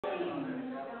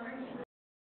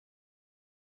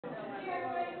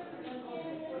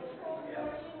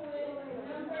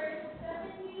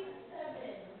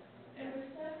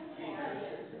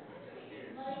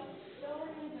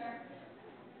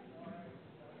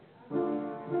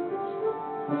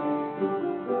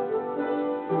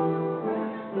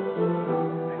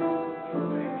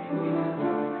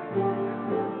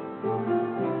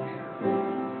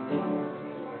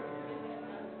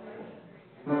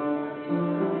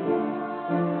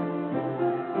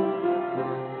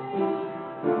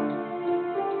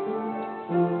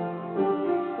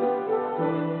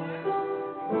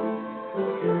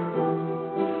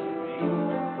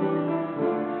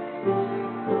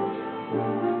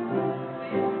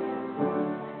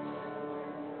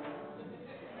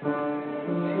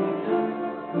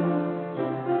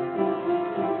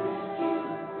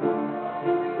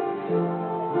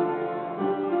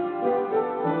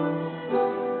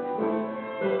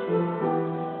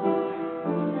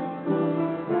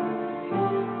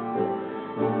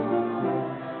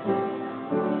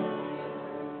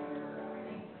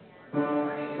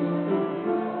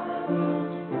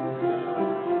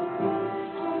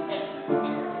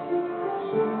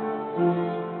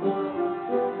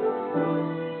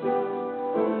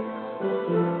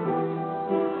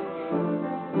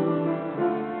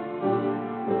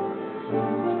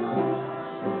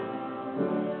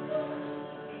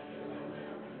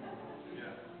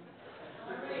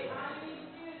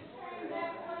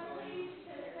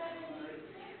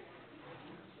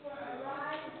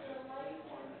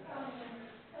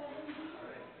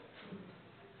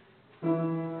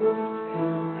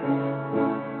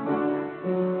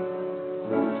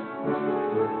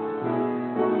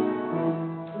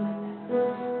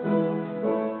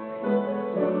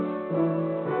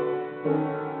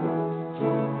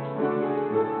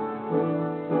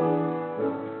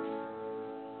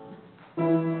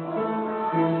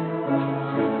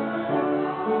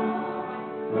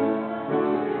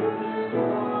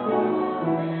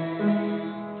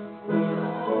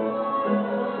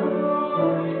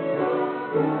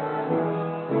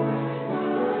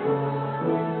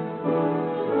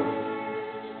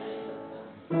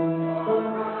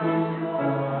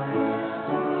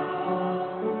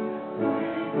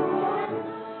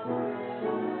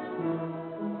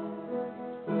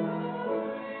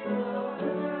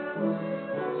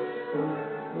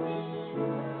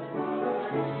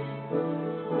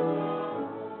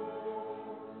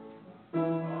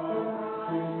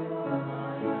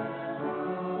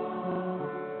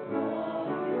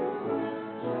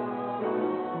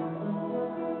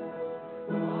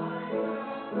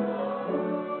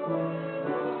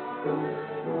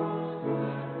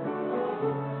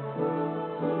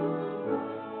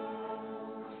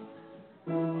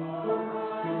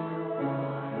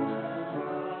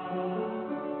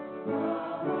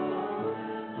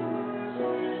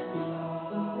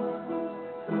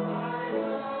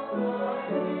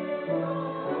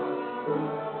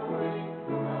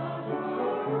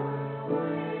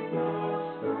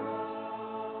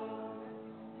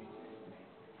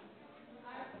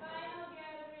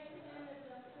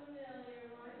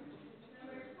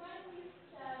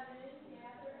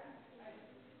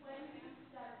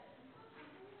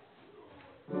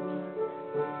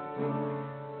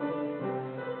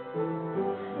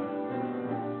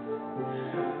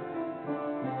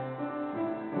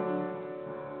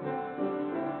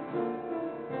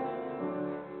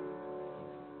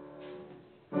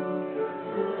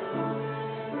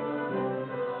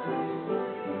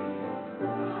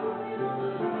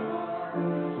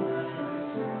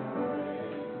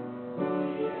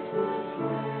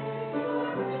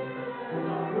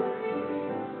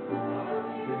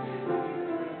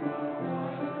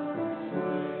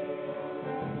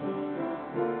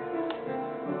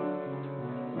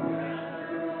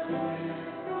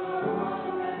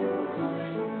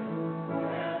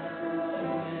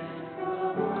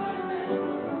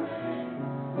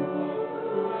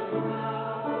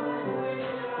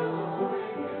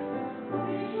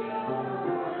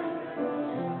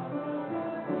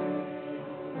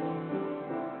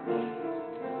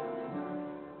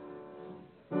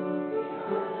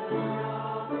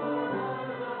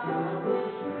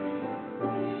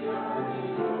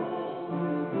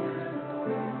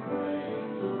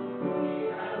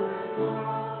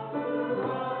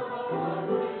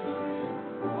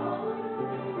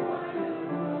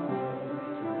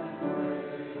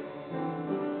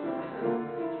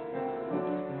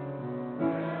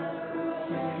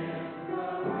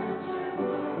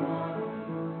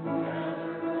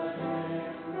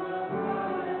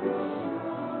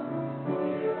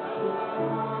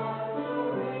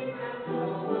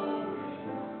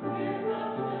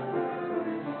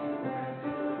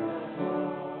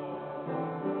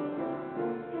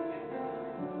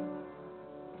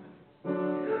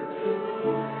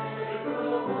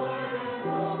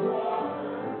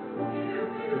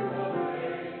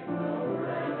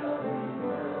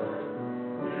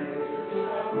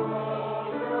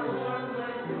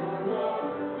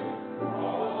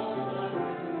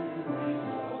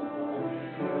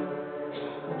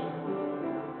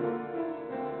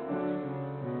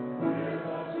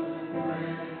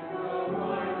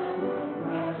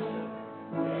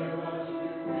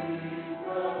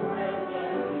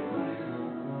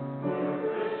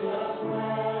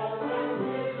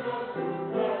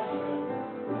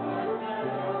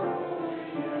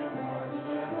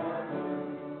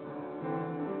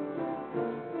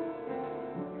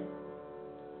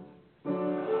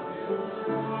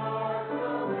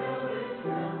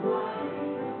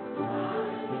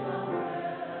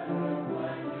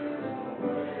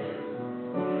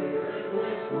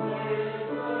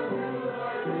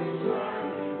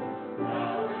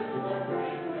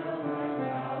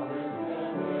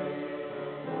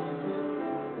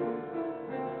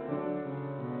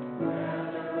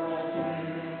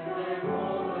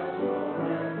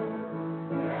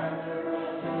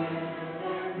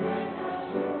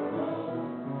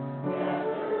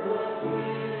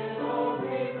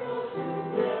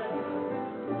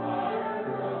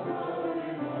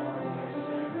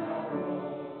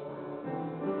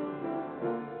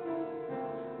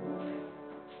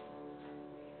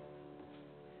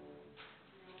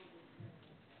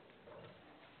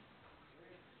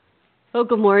Well,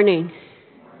 good morning.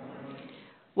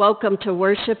 Welcome to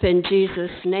worship in Jesus'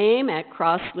 name at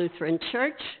Cross Lutheran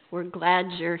Church. We're glad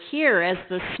you're here, as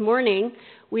this morning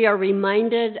we are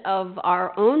reminded of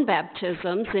our own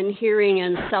baptisms in hearing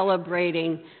and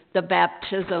celebrating the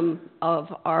baptism of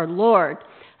our Lord.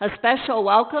 A special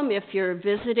welcome if you're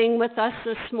visiting with us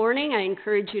this morning. I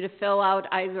encourage you to fill out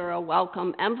either a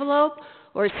welcome envelope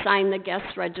or sign the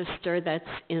guest register that's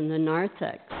in the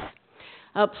narthex.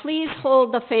 Please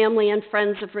hold the family and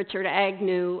friends of Richard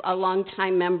Agnew, a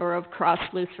longtime member of Cross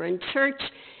Lutheran Church,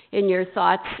 in your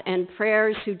thoughts and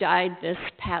prayers, who died this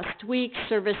past week.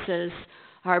 Services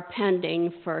are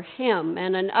pending for him.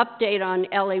 And an update on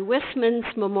Ellie Wisman's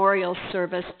memorial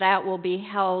service that will be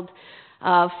held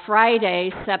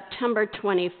Friday, September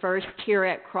 21st, here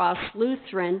at Cross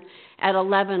Lutheran at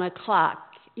 11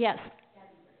 o'clock. Yes?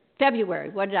 February.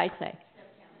 What did I say?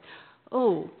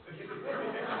 Oh.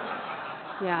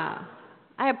 Yeah,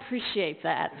 I appreciate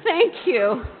that. Thank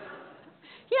you.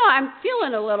 Yeah, I'm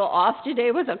feeling a little off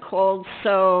today with a cold,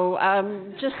 so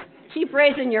just keep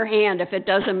raising your hand if it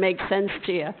doesn't make sense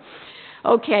to you.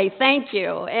 Okay, thank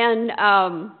you.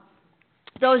 And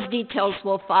those details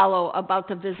will follow about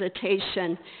the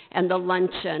visitation and the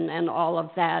luncheon and all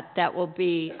of that. That will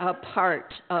be a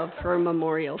part of her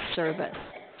memorial service.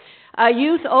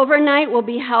 Youth Overnight will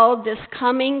be held this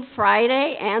coming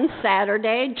Friday and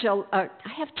Saturday. I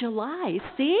have July,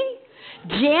 see?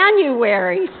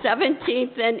 January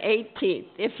 17th and 18th.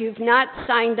 If you've not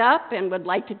signed up and would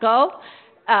like to go,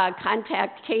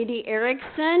 contact Katie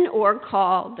Erickson or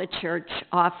call the church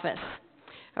office.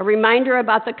 A reminder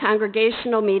about the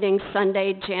congregational meeting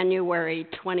Sunday, January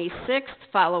 26th,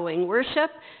 following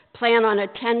worship. Plan on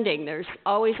attending. There's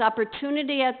always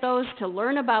opportunity at those to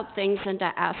learn about things and to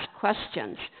ask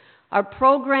questions. Our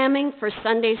programming for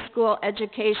Sunday school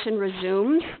education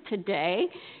resumes today,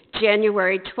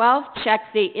 January 12th. Check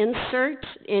the insert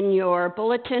in your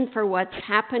bulletin for what's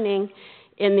happening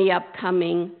in the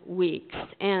upcoming weeks.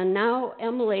 And now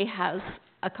Emily has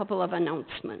a couple of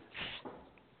announcements.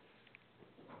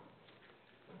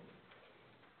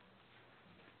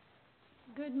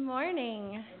 Good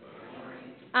morning.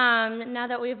 Now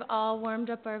that we've all warmed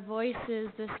up our voices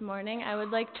this morning, I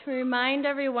would like to remind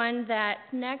everyone that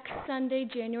next Sunday,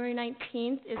 January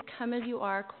 19th, is Come As You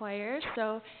Are choir.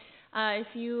 So if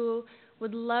you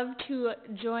would love to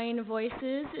join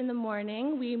Voices in the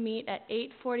morning, we meet at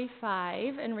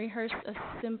 8:45 and rehearse a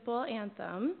simple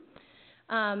anthem.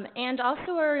 And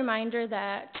also a reminder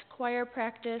that choir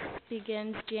practice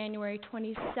begins January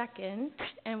 22nd,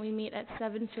 and we meet at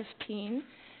 7:15.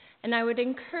 And I would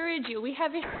encourage you, we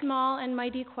have a small and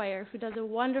mighty choir who does a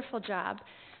wonderful job,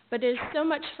 but it is so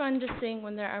much fun to sing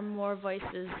when there are more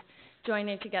voices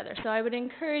joining together. So I would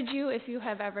encourage you, if you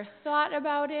have ever thought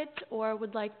about it or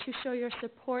would like to show your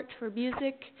support for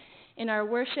music in our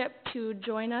worship, to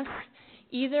join us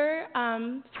either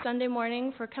Sunday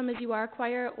morning for Come As You Are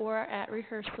choir or at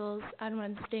rehearsals on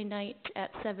Wednesday night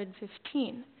at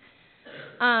 7:15.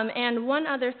 And one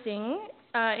other thing,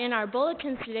 in our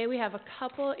bulletins today, we have a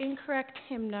couple incorrect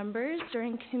hymn numbers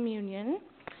during communion.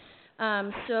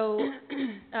 So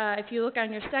if you look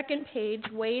on your second page,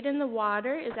 Wade in the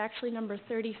Water is actually number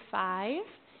 35,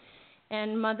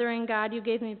 and Mothering God, You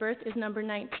Gave Me Birth is number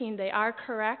 19. They are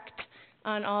correct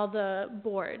on all the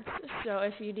boards, so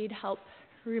if you need help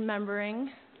remembering,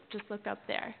 just look up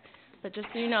there. But just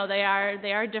so you know, they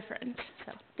are different.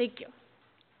 So thank you.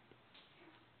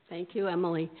 Thank you,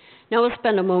 Emily. Now we'll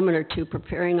spend a moment or two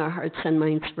preparing our hearts and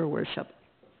minds for worship.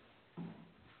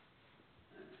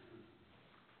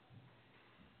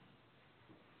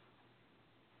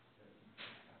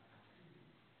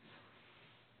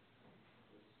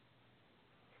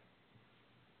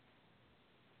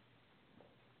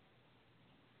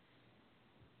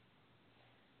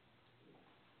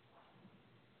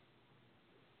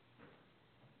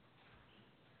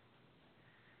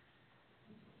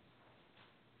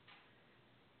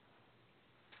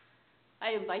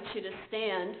 I invite you to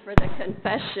stand for the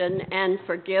confession and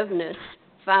forgiveness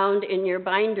found in your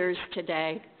binders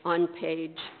today on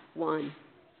page 1.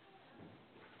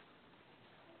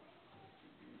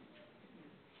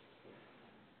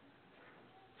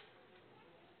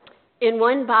 In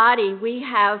one body, we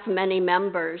have many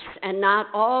members, and not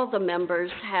all the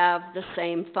members have the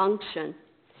same function.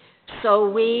 So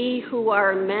we who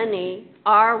are many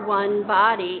are one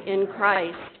body in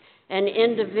Christ, and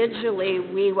individually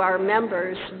we are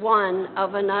members one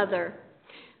of another.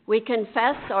 We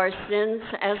confess our sins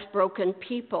as broken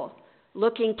people,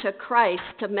 looking to Christ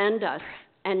to mend us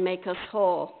and make us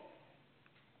whole.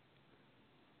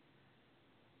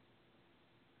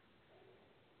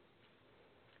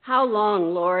 How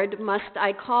long, Lord, must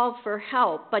I call for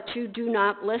help, but you do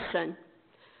not listen?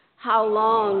 How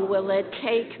long will it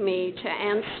take me to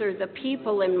answer the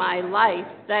people in my life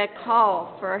that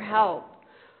call for help,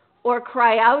 or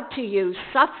cry out to you,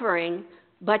 suffering,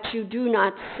 but you do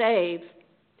not save?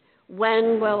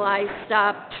 When will I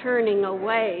stop turning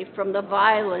away from the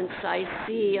violence I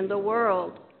see in the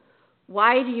world?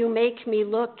 Why do you make me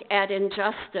look at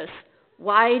injustice?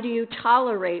 Why do you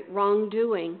tolerate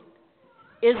wrongdoing?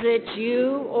 Is it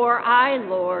you or I,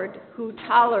 Lord, who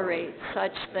tolerate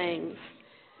such things?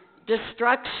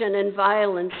 Destruction and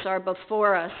violence are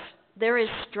before us. There is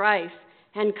strife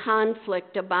and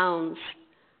conflict abounds.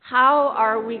 How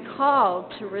are we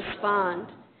called to respond?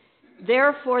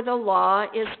 Therefore the law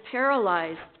is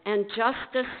paralyzed and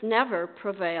justice never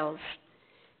prevails.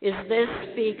 Is this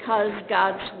because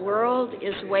God's world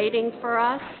is waiting for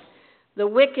us? The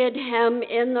wicked hem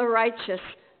in the righteous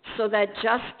so that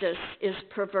justice is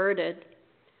perverted.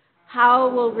 How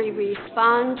will we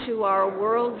respond to our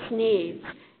world's needs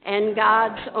and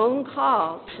God's own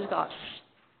call to us?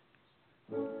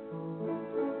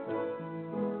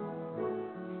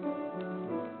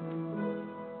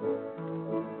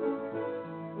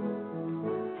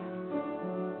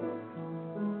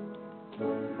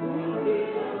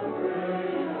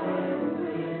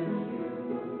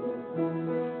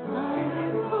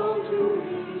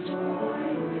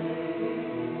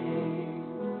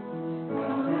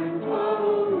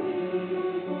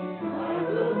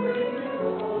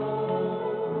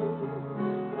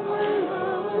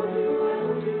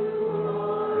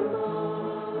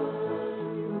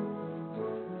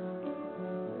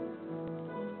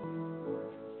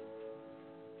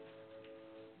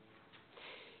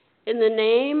 In the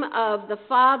name of the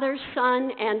Father,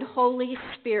 Son, and Holy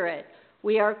Spirit,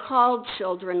 we are called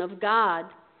children of God.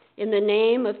 In the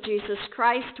name of Jesus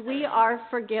Christ, we are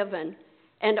forgiven,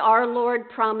 and our Lord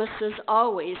promises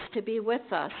always to be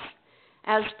with us.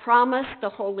 As promised, the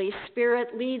Holy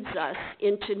Spirit leads us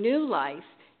into new life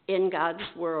in God's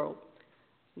world.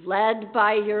 Led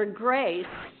by your grace,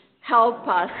 help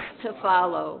us to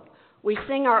follow. We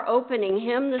sing our opening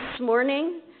hymn this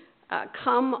morning,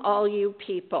 Come All You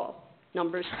People,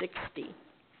 number 60.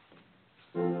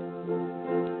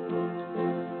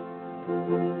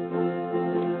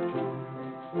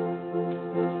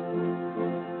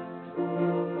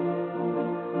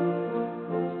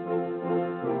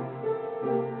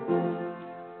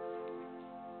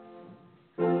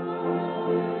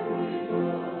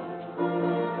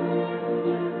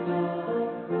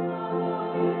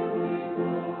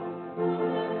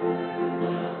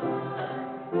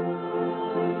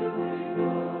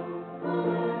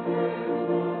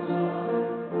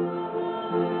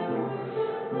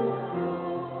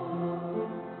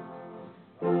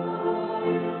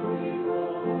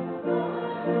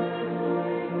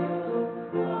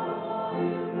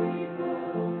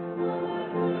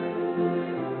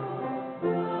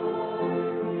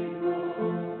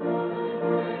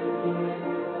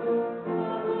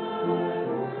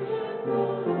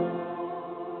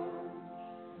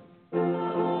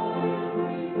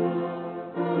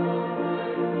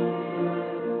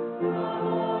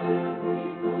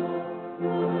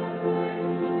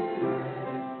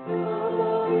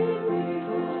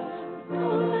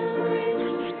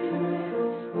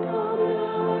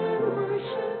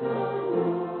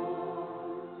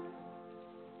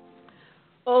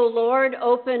 O Lord,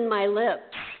 open my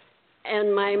lips,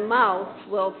 and my mouth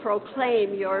will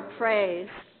proclaim your praise.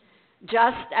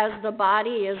 Just as the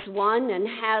body is one and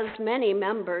has many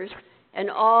members, and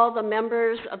all the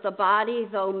members of the body,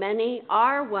 though many,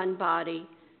 are one body,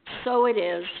 so it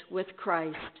is with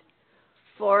Christ.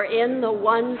 For in the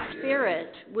one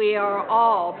Spirit we are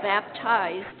all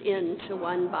baptized into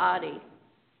one body.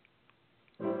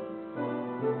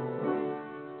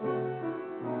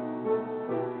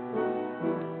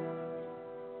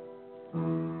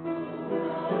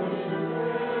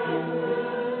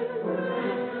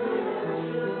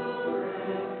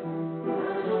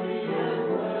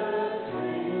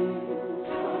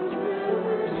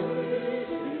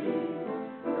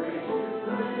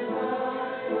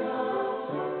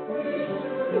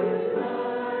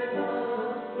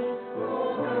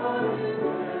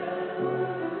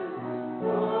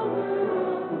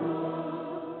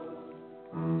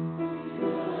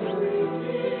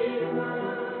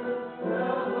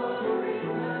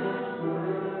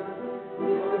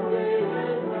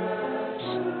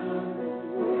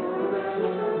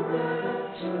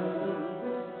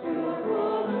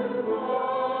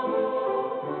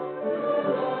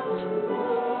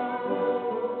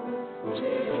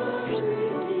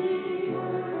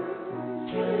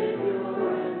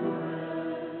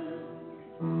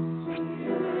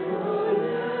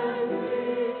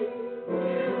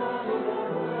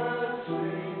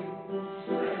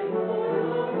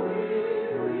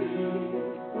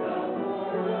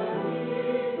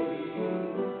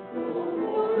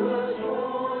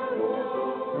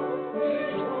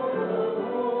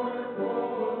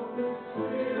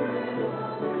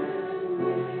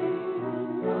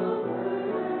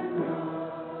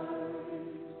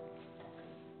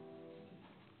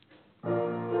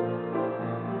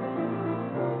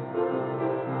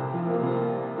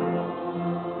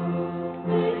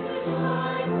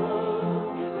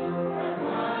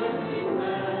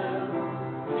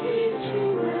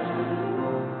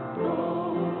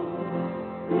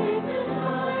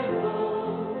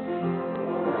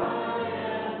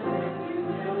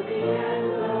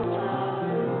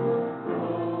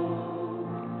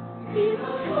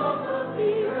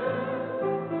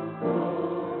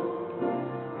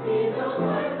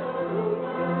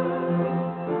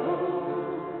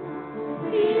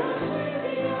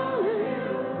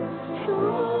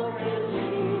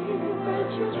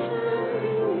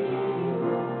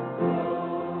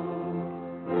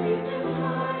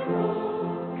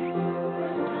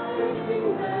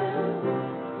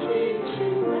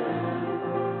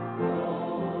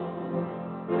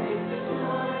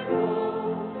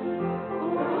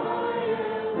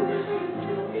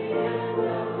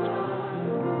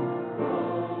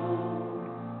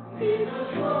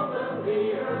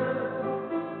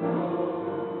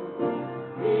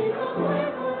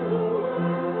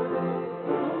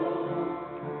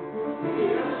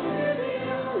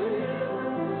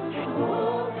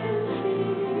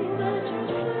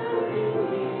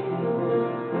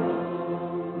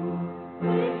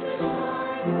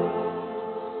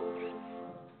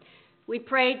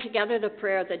 pray together the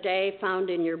prayer of the day found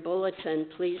in your bulletin.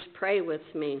 Please pray with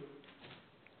me.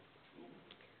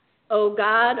 O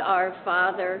God, our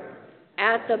Father,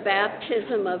 at the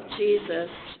baptism of Jesus,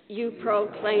 you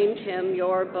proclaimed him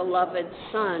your beloved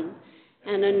Son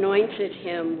and anointed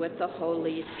him with the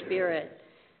Holy Spirit.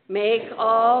 Make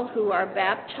all who are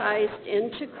baptized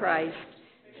into Christ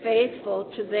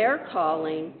faithful to their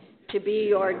calling to be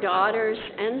your daughters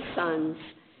and sons,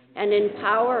 and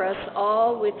empower us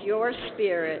all with your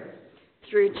Spirit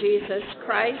through Jesus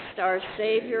Christ, our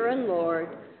Savior and Lord,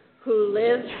 who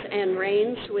lives and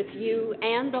reigns with you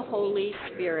and the Holy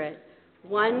Spirit,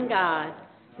 one God,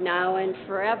 now and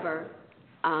forever.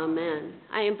 Amen.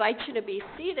 I invite you to be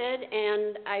seated,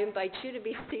 and I invite you to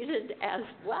be seated as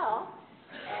well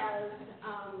as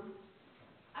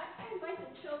I invite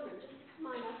the children just to come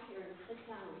on up here and sit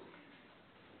down.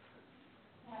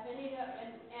 Have any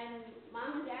and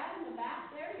Mom and Dad in the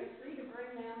back there, you're free to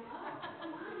bring them up.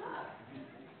 Come on up.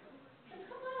 So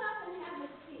come on up and have a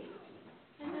seat.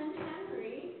 And then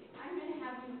Henry, I'm going to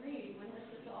have you read when this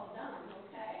is all done,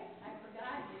 okay? I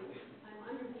forgot you. I'm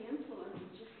under the influence of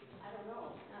just, I don't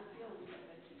know, not feeling so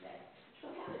good today.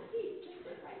 So have a seat. Just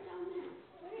sit right down there.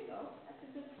 There you go. That's a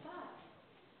good spot.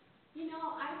 You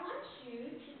know, I want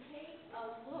you to take a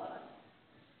look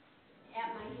at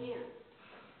my hand.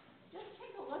 Just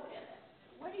take a look at it.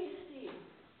 What do you see?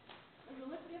 Does it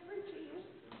look different to you?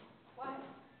 Why?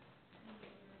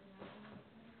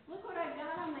 Look what I've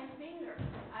got on my finger.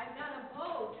 I've got a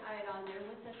bow tied on there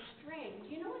with a string. Do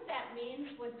you know what that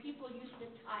means when people used to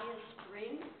tie a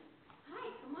string? Hi,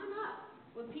 come on up.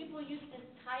 When people used to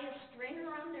tie a string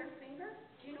around their finger,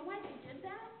 do you know why they did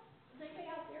that? Does anybody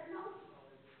out there know?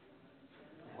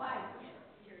 Why?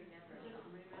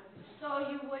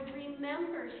 So you would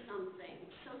remember something.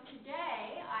 So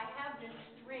today I have this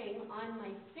string on my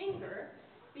finger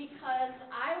because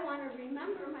I want to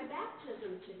remember my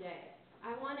baptism today.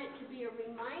 I want it to be a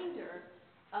reminder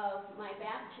of my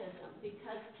baptism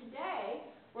because today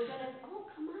we're going to,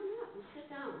 come on up and sit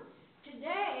down.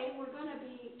 Today we're going to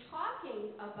be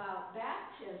talking about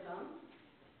baptism,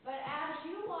 but as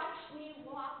you watch me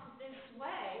walk this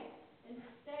way and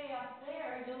stay up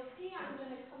there, you'll see I'm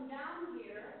going to come down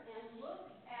here and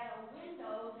look at a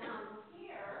window down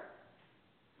here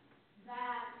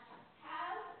that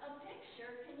has a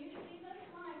picture. Can you see this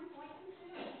one I'm pointing to?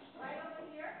 Right over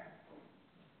here?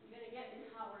 I'm going to get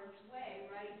in Howard's way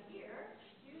right here.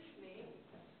 Excuse me.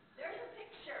 There's a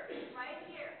picture right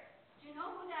here. Do you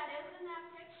know who that is in that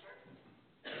picture?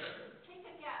 Take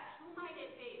a guess. Who might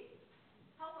it be?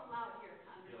 Help them out here,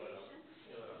 congregation.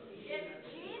 It's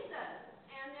Jesus.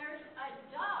 And there's a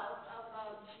dove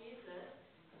above Jesus.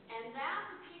 And that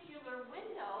particular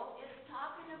window is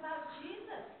talking about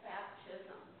Jesus'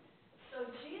 baptism.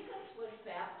 So Jesus was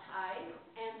baptized,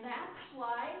 and that's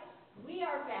why we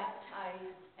are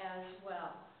baptized as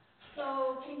well.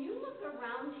 So can you look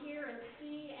around here and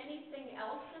see anything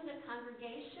else in the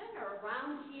congregation or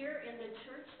around here in the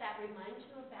church that reminds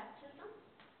you of baptism?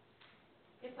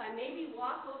 If I maybe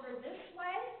walk over this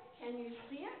way, can you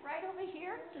see it right over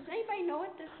here? Does anybody know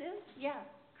what this is? Yeah.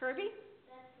 Kirby?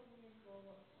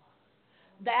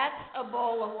 That's a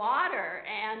bowl of water.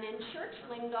 And in church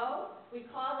lingo, we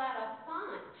call that a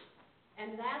font.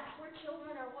 And that's where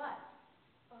children are what?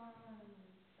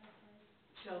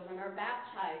 Children are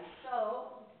baptized.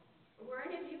 So, were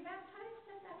any of you baptized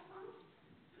at that font?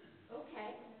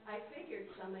 Okay. I figured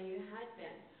some of you had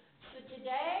been. So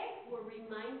today, we're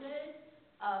reminded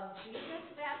of Jesus'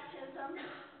 baptism.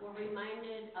 We're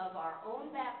reminded of our own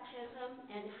baptism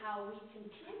and how we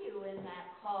continue in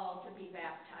that call to be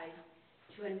baptized,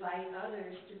 to invite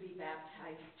others to be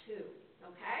baptized too.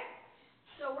 Okay?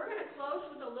 So we're going to close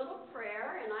with a little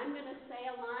prayer, and I'm going to say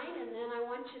a line, and then I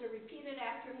want you to repeat it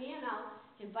after me, and I'll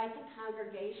invite the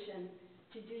congregation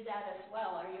to do that as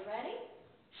well. Are you ready?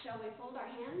 Shall we fold our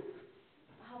hands,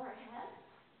 bow our heads?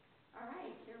 All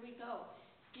right, here we go.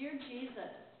 Dear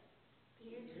Jesus,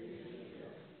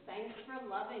 thanks for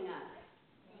loving us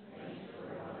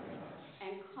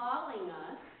and calling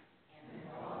us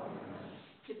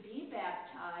to be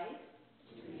baptized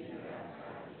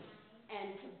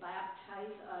and to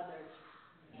baptize others.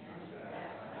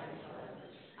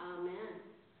 Amen.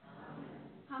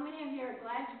 How many of you are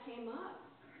glad you came up?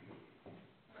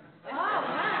 Oh,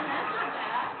 man, that's not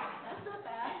bad. That's not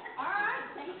bad. All right,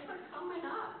 thanks for coming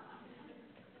up.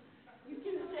 You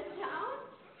can sit down.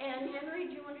 And Henry,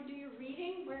 do you want to do your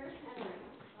reading? Where's Henry?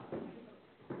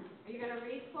 Are you going to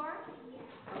read for us?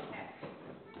 Okay.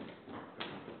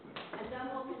 And then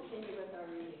we'll continue with our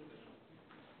reading.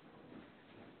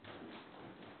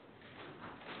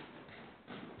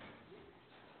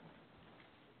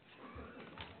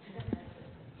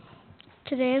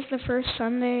 Today is the first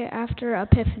Sunday after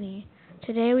Epiphany.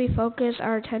 Today we focus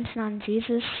our attention on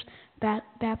Jesus'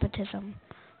 baptism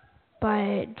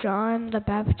by John the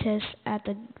Baptist at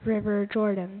the river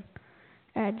Jordan.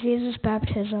 At Jesus'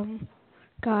 baptism,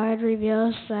 God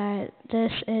reveals that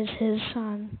this is his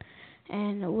Son,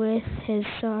 and with his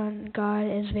Son, God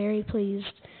is very pleased.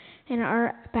 In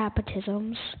our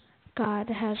baptisms, God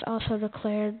has also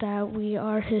declared that we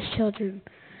are his children,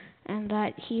 and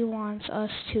that he wants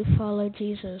us to follow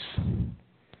Jesus.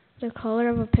 The color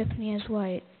of Epiphany is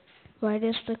white. White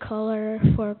is the color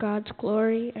for God's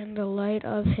glory and the light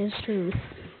of his truth.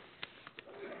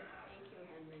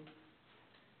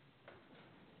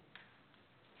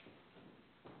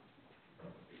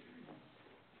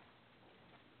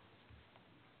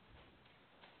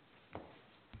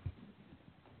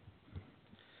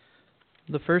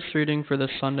 The first reading for this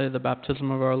Sunday, the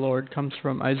baptism of our Lord, comes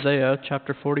from Isaiah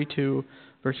chapter 42,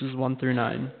 verses 1 through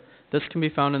 9. This can be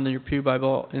found in your Pew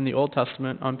Bible in the Old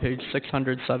Testament on page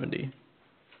 670.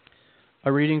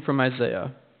 A reading from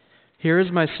Isaiah. Here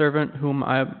is my servant whom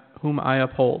I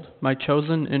uphold, my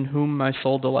chosen in whom my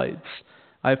soul delights.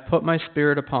 I have put my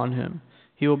spirit upon him.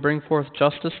 He will bring forth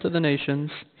justice to the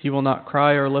nations. He will not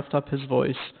cry or lift up his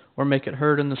voice, or make it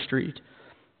heard in the street.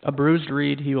 A bruised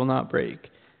reed he will not break,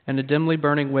 and a dimly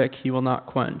burning wick he will not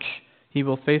quench. He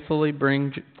will faithfully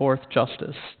bring forth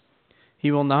justice. He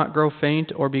will not grow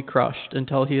faint or be crushed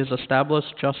until he has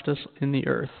established justice in the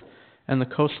earth, and the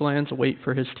coastlands wait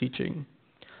for his teaching.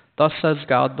 Thus says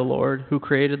God the Lord, who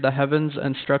created the heavens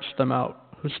and stretched them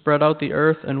out, who spread out the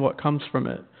earth and what comes from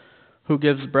it, who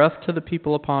gives breath to the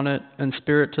people upon it, and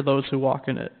spirit to those who walk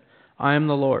in it. I am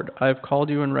the Lord. I have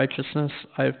called you in righteousness.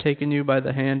 I have taken you by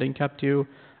the hand and kept you.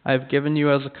 I have given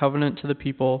you as a covenant to the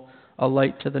people, a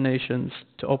light to the nations,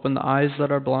 to open the eyes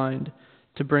that are blind,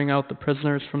 to bring out the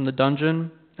prisoners from the dungeon,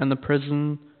 and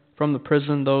from the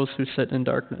prison those who sit in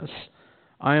darkness.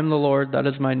 I am the Lord, that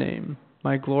is my name.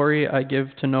 My glory I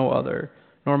give to no other,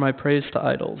 nor my praise to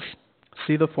idols.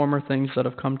 See the former things that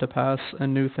have come to pass,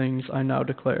 and new things I now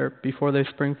declare. Before they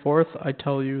spring forth, I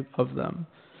tell you of them.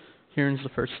 Here's the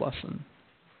first lesson.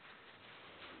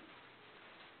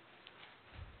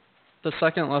 The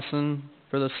second lesson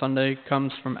for this Sunday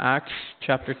comes from Acts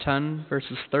chapter 10,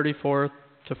 verses 34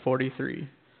 to 43.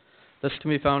 This can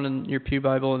be found in your Pew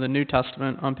Bible in the New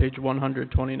Testament on page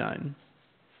 129.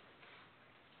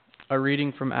 A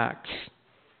reading from Acts.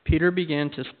 Peter began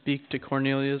to speak to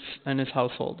Cornelius and his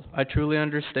household. I truly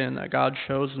understand that God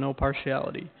shows no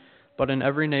partiality, but in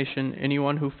every nation,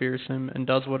 anyone who fears him and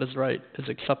does what is right is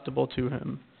acceptable to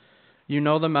him. You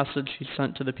know the message he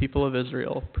sent to the people of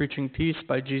Israel, preaching peace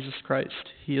by Jesus Christ.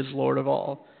 He is Lord of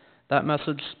all. That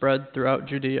message spread throughout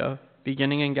Judea,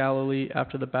 beginning in Galilee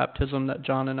after the baptism that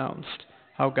John announced,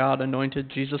 how God anointed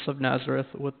Jesus of Nazareth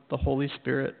with the Holy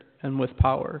Spirit and with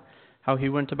power, how he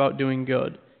went about doing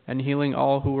good and healing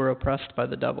all who were oppressed by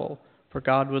the devil, for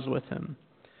God was with him.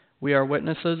 We are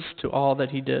witnesses to all that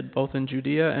he did, both in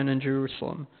Judea and in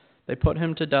Jerusalem. They put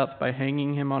him to death by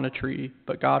hanging him on a tree,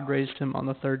 but God raised him on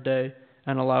the third day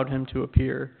and allowed him to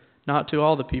appear, not to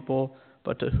all the people,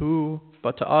 but to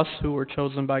us who were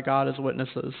chosen by God as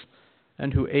witnesses,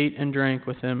 and who ate and drank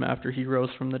with him after he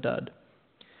rose from the dead.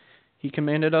 He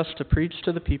commanded us to preach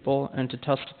to the people and to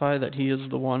testify that he is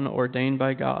the one ordained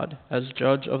by God as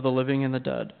judge of the living and the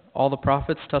dead. All the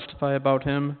prophets testify about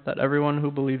him, that everyone who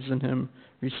believes in him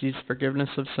receives forgiveness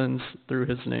of sins through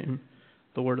his name.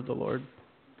 The word of the Lord.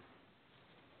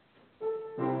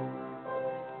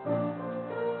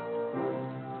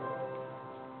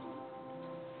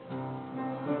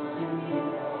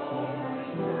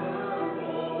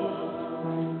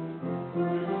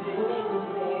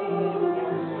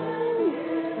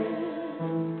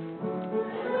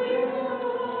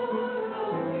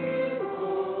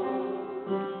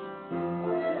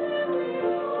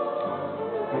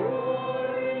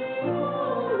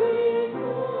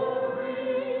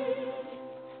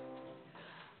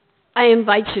 I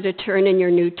invite you to turn in your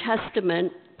New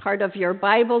Testament, part of your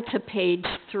Bible, to page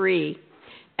 3,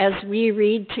 as we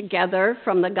read together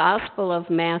from the Gospel of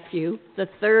Matthew, the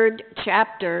 3rd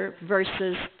chapter,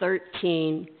 verses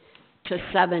 13 to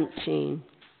 17.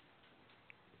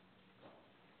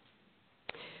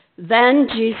 Then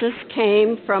Jesus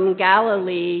came from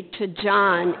Galilee to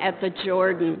John at the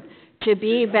Jordan to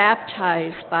be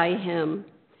baptized by him.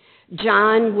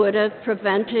 John would have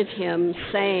prevented him,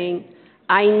 saying,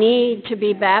 I need to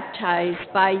be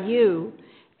baptized by you,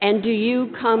 and do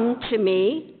you come to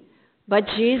me? But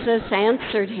Jesus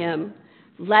answered him,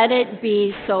 Let it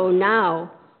be so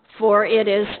now, for it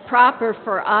is proper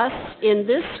for us in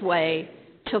this way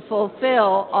to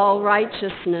fulfill all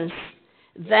righteousness.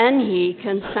 Then he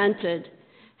consented.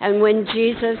 And when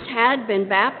Jesus had been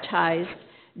baptized,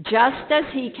 just as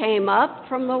he came up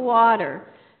from the water,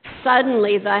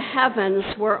 suddenly the heavens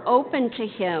were opened to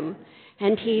him,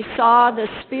 and he saw the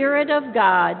Spirit of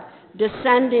God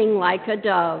descending like a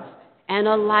dove and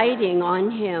alighting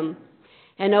on him.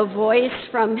 And a voice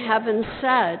from heaven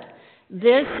said,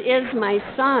 "This is my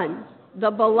Son, the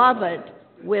Beloved,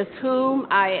 with whom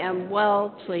I am well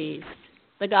pleased."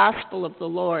 The Gospel of the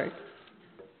Lord.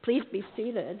 Please be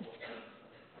seated.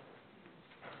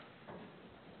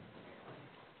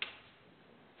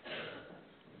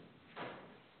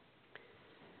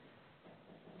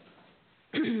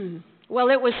 Well,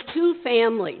 it was two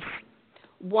families,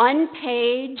 one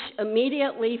page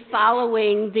immediately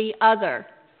following the other,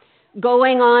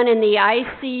 going on in the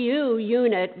ICU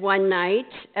unit one night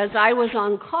as I was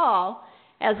on call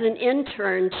as an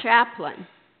intern chaplain.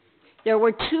 There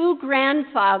were two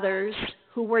grandfathers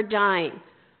who were dying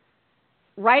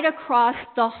right across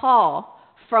the hall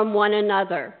from one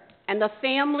another, and the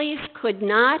families could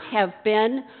not have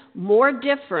been more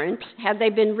different had they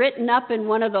been written up in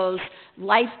one of those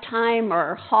Lifetime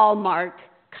or Hallmark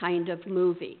kind of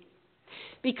movie.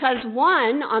 Because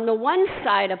one, on the one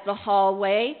side of the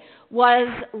hallway, was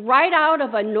right out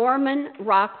of a Norman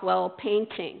Rockwell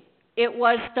painting. It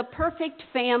was the perfect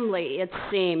family, it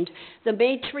seemed. The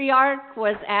matriarch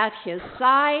was at his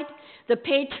side. The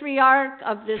patriarch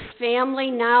of this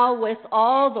family, now with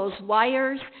all those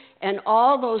wires and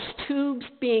all those tubes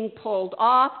being pulled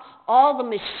off, all the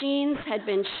machines had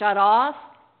been shut off.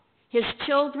 His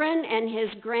children and his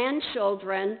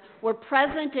grandchildren were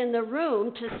present in the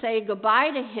room to say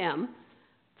goodbye to him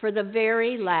for the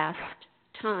very last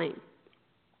time.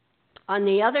 On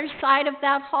the other side of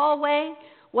that hallway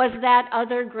was that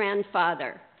other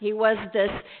grandfather. He was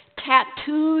this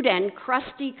tattooed and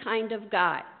crusty kind of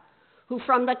guy who,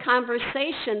 from the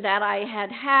conversation that I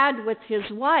had had with his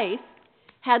wife,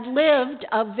 had lived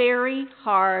a very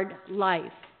hard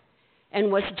life and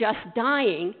was just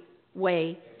dying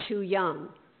way too young.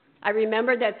 I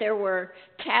remember that there were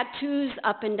tattoos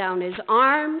up and down his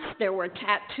arms, there were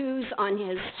tattoos on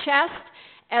his chest,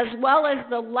 as well as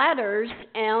the letters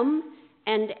M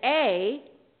and A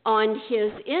on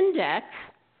his index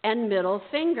and middle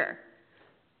finger.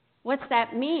 What's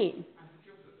that mean?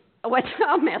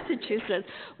 Massachusetts.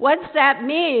 What's that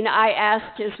mean? I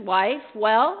asked his wife.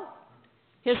 Well,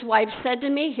 his wife said to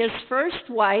me his first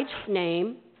wife's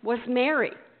name was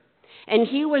Mary, and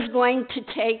he was going to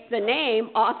take the name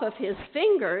off of his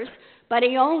fingers, but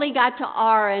he only got to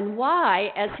R and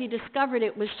Y as he discovered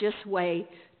it was just way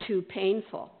too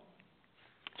painful.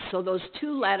 So those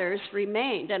two letters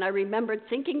remained, and I remembered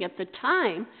thinking at the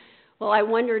time, well, I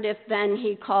wondered if then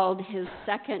he called his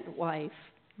second wife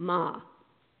Ma.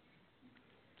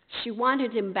 She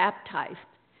wanted him baptized.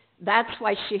 That's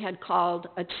why she had called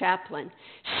a chaplain.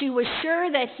 She was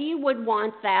sure that he would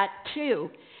want that too.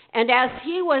 And as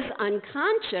he was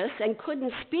unconscious and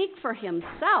couldn't speak for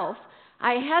himself,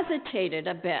 I hesitated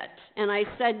a bit. And I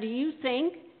said, "Do you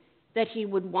think that he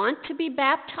would want to be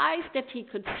baptized if he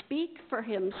could speak for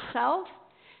himself?"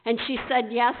 And she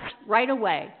said, "Yes," right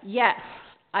away. "Yes,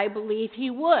 I believe he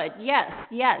would. Yes,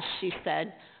 yes," she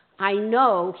said. "I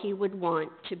know he would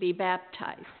want to be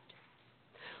baptized."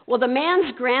 Well, the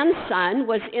man's grandson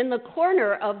was in the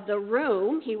corner of the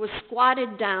room. He was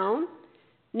squatted down,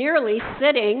 nearly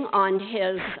sitting on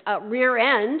his rear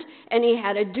end, and he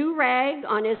had a do-rag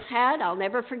on his head. I'll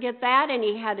never forget that. And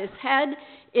he had his head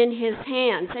in his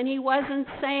hands, and he wasn't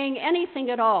saying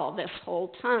anything at all this whole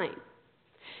time.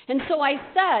 And so I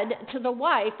said to the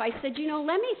wife, I said,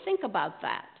 let me think about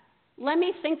that. Let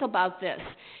me think about this.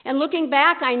 And looking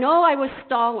back, I know I was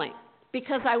stalling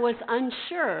because I was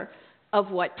unsure of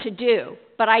what to do.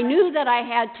 But I knew that I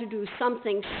had to do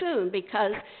something soon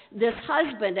because this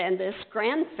husband and this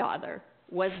grandfather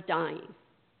was dying.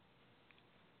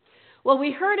 Well,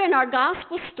 we heard in our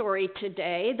gospel story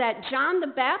today that John the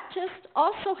Baptist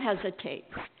also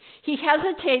hesitates. He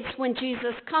hesitates when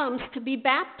Jesus comes to be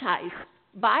baptized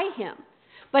by him.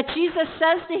 But Jesus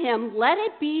says to him, "Let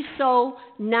it be so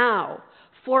now,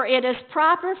 for it is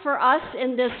proper for us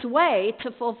in this way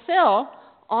to fulfill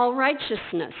all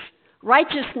righteousness."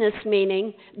 Righteousness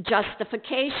meaning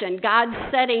justification, God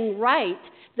setting right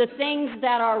the things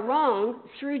that are wrong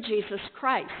through Jesus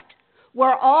Christ,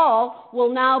 where all will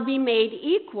now be made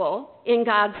equal in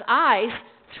God's eyes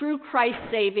through Christ's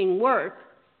saving work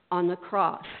on the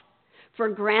cross. For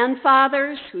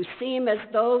grandfathers who seem as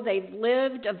though they've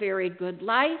lived a very good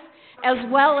life, as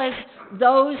well as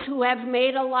those who have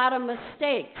made a lot of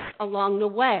mistakes along the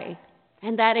way,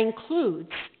 and that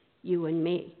includes you and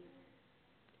me.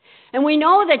 And we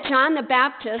know that John the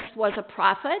Baptist was a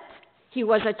prophet. He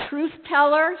was a truth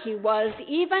teller. He was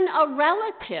even a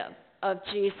relative of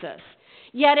Jesus.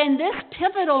 Yet in this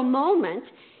pivotal moment,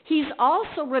 he's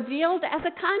also revealed as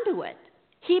a conduit.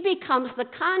 He becomes the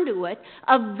conduit,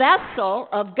 a vessel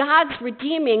of God's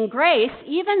redeeming grace,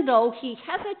 even though he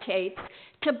hesitates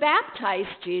to baptize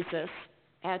Jesus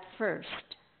at first.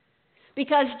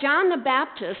 Because John the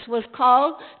Baptist was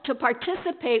called to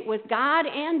participate with God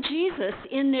and Jesus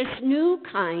in this new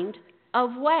kind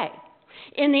of way,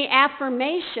 in the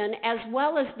affirmation as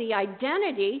well as the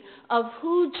identity of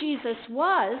who Jesus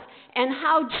was and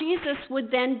how Jesus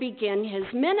would then begin his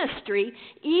ministry,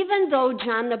 even though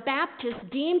John the Baptist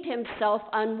deemed himself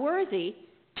unworthy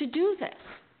to do this.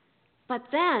 But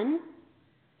then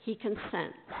he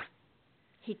consents.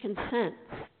 He consents.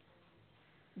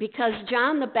 Because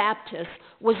John the Baptist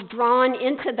was drawn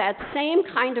into that same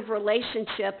kind of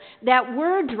relationship that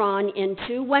we're drawn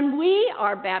into when we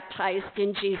are baptized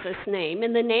in Jesus' name,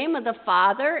 in the name of the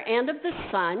Father and of the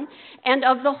Son and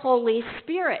of the Holy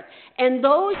Spirit. And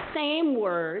those same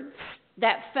words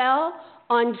that fell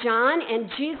on John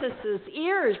and Jesus'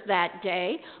 ears that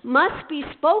day must be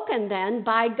spoken then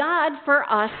by God for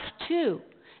us too.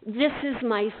 This is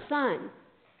my son.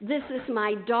 This is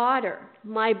my daughter,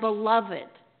 my beloved,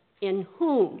 in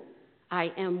whom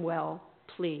I am well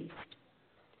pleased.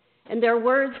 And they're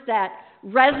words that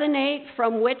resonate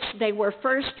from which they were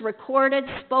first recorded,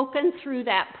 spoken through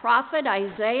that prophet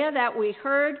Isaiah that we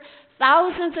heard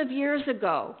thousands of years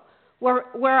ago,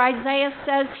 where Isaiah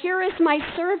says, "Here is my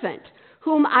servant,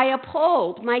 whom I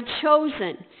uphold, my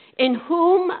chosen, in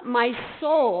whom my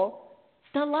soul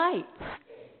delights."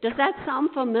 Does that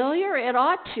sound familiar? It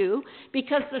ought to,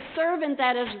 because the servant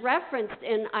that is referenced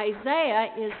in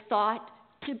Isaiah is thought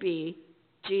to be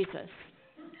Jesus.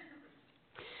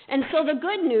 And so the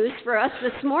good news for us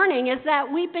this morning is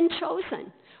that we've been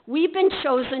chosen. We've been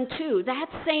chosen too. That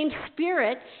same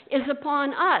Spirit is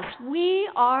upon us. We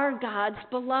are God's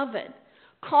beloved,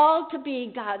 called to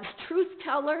be God's truth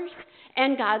tellers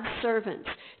and God's servants,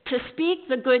 to speak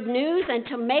the good news and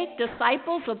to make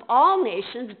disciples of all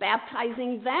nations,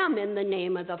 baptizing them in the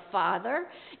name of the Father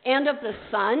and of the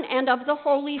Son and of the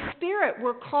Holy Spirit.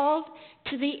 We're called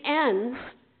to the ends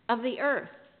of the earth,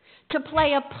 to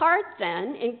play a part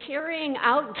then in carrying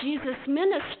out Jesus'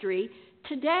 ministry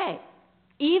today,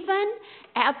 even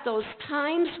at those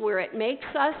times where it makes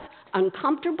us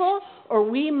uncomfortable, or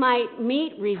we might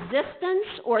meet resistance,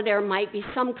 or there might be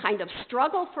some kind of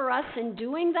struggle for us in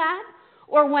doing that,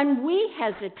 or when we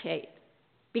hesitate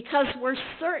because we're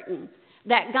certain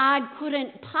that God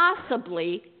couldn't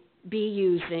possibly be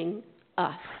using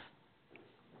us.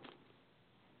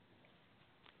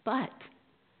 But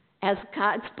as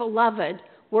God's beloved,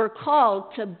 we're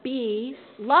called to be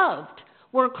loved.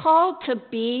 We're called to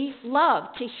be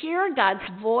loved, to hear God's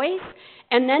voice,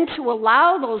 and then to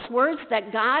allow those words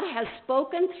that God has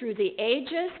spoken through the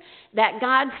ages, that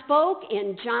God spoke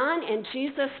in John and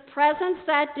Jesus' presence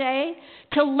that day,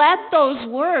 to let those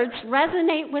words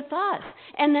resonate with us,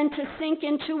 and then to sink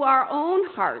into our own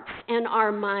hearts and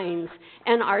our minds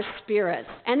and our spirits,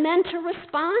 and then to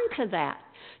respond to that,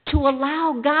 to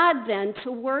allow God then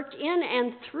to work in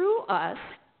and through us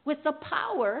with the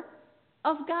power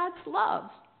of God's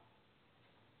love.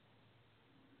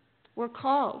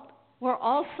 We're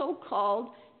also called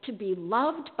to be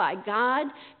loved by God,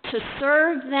 to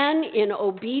serve then in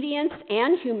obedience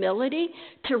and humility,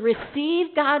 to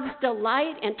receive God's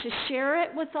delight and to share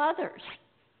it with others.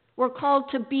 We're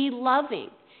called to be loving,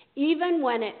 even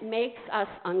when it makes us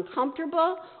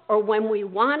uncomfortable or when we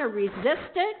want to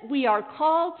resist it. We are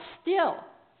called still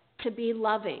to be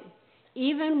loving,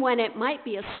 even when it might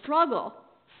be a struggle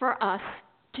for us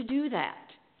to do that.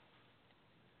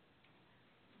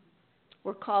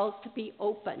 We're called to be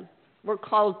open. We're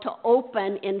called to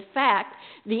open, in fact,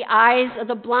 the eyes of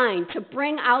the blind, to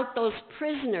bring out those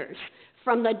prisoners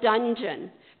from the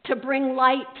dungeon, to bring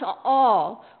light to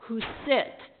all who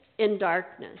sit in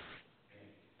darkness.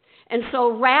 And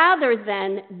so rather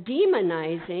than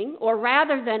demonizing, or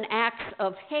rather than acts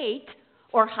of hate,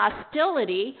 or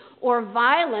hostility, or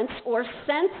violence, or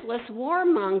senseless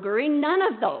warmongering, none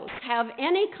of those have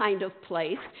any kind of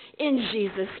place in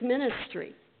Jesus'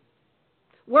 ministry.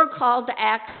 We're called to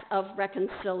acts of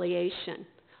reconciliation,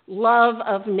 love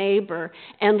of neighbor,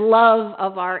 and love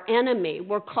of our enemy.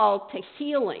 We're called to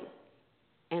healing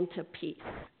and to peace.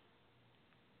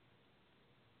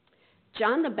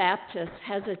 John the Baptist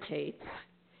hesitates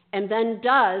and then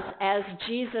does as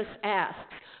Jesus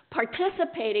asks,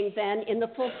 participating then in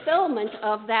the fulfillment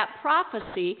of that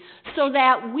prophecy so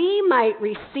that we might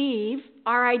receive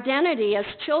our identity as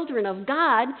children of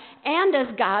God and as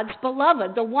God's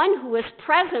beloved, the one who is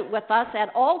present with us at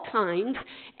all times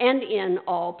and in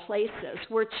all places.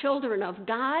 We're children of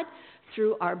God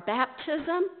through our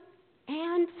baptism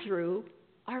and through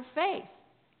our faith.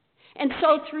 And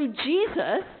so through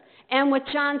Jesus, and with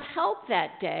John's help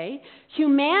that day,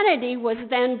 humanity was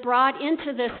then brought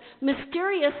into this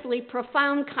mysteriously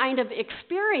profound kind of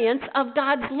experience of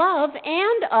God's love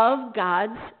and of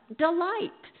God's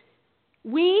delight.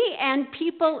 We and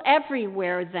people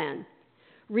everywhere then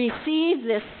receive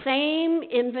this same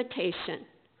invitation.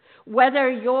 Whether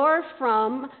you're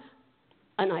from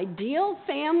an ideal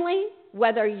family,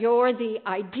 whether you're the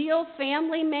ideal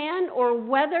family man, or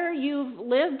whether you've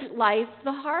lived life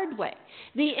the hard way.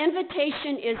 The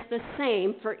invitation is the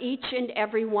same for each and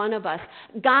every one of us.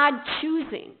 God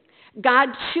choosing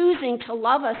to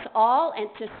love us all and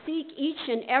to seek each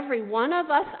and every one of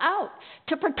us out,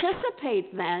 to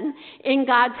participate then in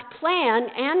God's plan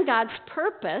and God's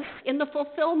purpose in the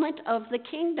fulfillment of the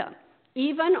kingdom,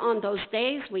 even on those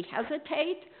days we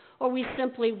hesitate or we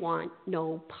simply want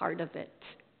no part of it.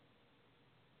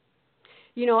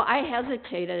 You know, I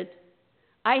hesitated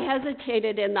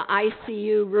in the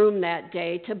ICU room that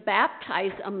day to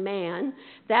baptize a man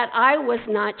that I was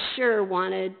not sure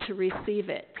wanted to receive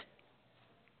it.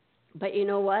 But you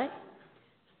know what?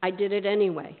 I did it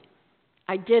anyway.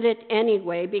 I did it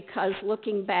anyway because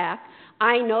looking back,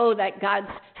 I know that God's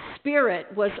Spirit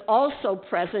was also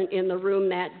present in the room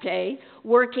that day,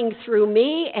 working through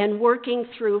me and working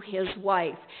through his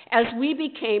wife, as we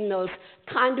became those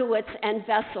conduits and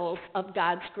vessels of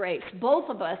God's grace. Both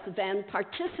of us then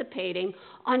participating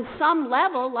on some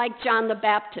level, like John the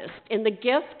Baptist, in the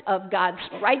gift of God's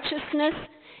righteousness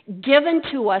given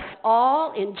to us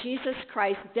all in Jesus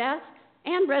Christ's death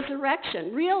and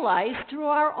resurrection, realized through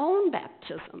our own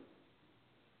baptism.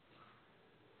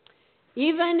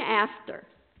 Even after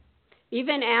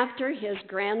his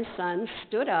grandson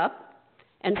stood up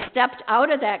and stepped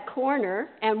out of that corner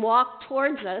and walked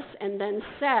towards us and then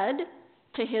said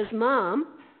to his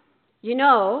mom, "You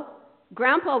know,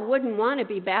 Grandpa wouldn't want to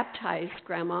be baptized,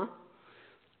 Grandma."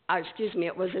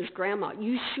 It was his grandma.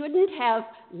 "You shouldn't have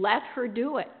let her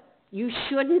do it. You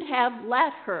shouldn't have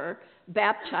let her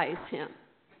baptize him."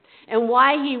 And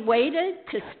why he waited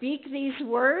to speak these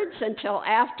words until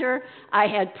after I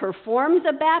had performed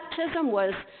the baptism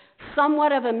was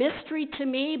somewhat of a mystery to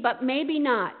me, but maybe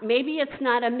not. Maybe it's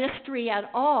not a mystery at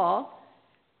all,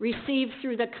 received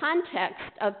through the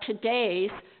context of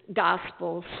today's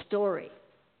gospel story.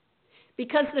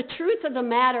 Because the truth of the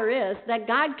matter is that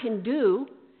God can do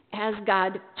as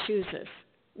God chooses,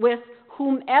 with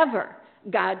whomever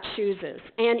God chooses.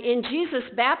 And in Jesus'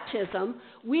 baptism,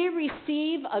 we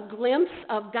receive a glimpse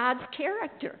of God's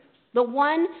character, the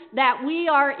one that we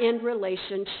are in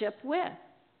relationship with.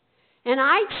 And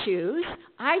I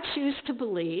choose to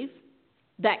believe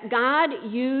that God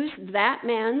used that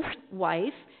man's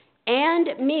wife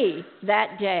and me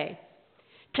that day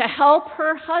to help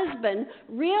her husband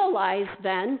realize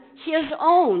then his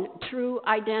own true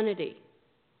identity,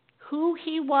 who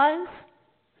he was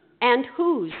and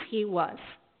whose he was,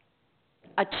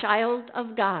 a child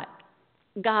of God,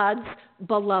 God's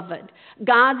beloved,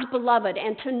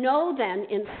 and to know then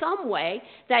in some way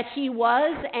that he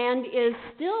was and is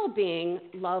still being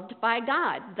loved by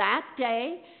God that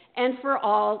day and for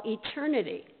all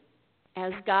eternity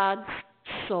as God's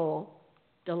sole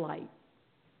delight.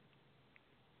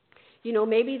 You know,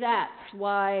 maybe that's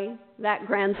why that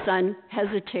grandson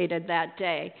hesitated that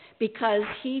day, because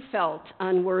he felt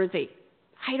unworthy.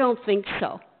 I don't think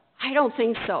so.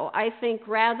 I think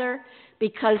rather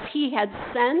because he had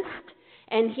sensed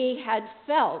and he had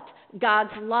felt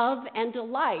God's love and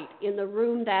delight in the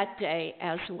room that day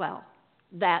as well.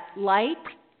 That light,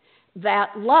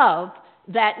 that love,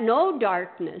 that no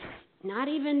darkness, not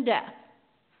even death,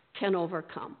 can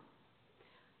overcome.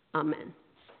 Amen.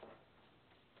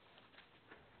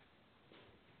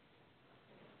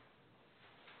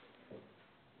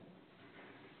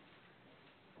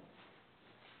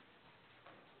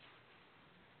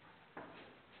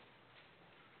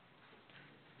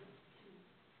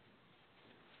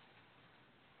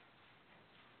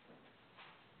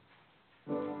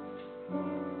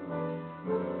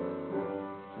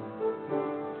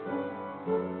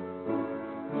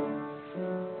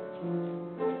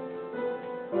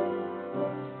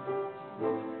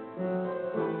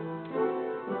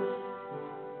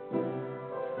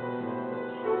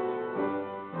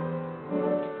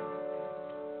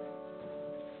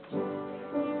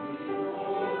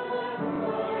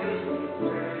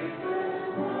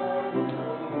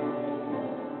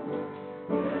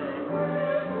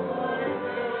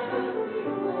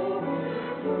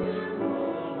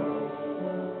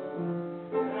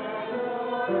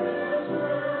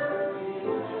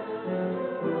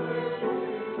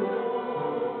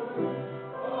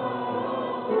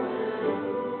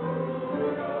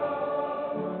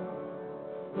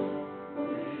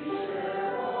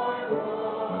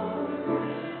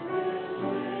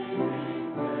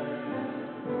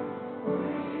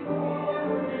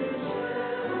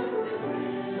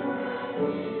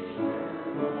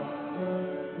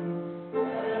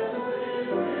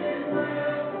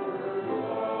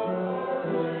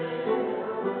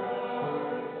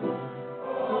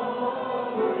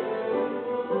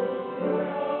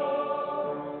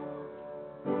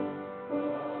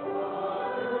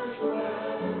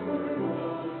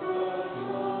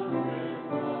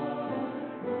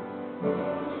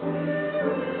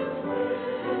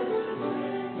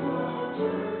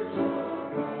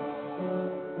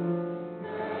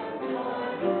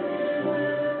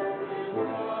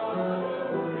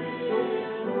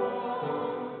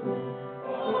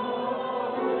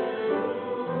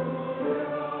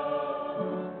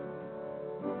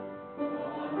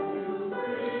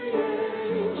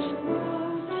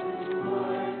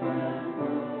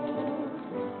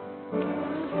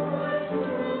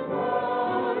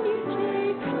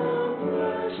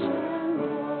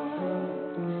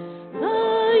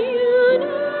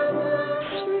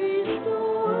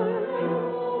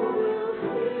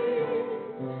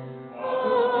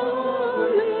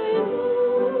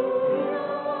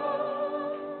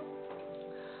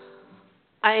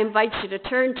 I invite you to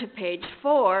turn to page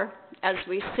 4 as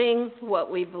we sing What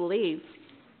We Believe.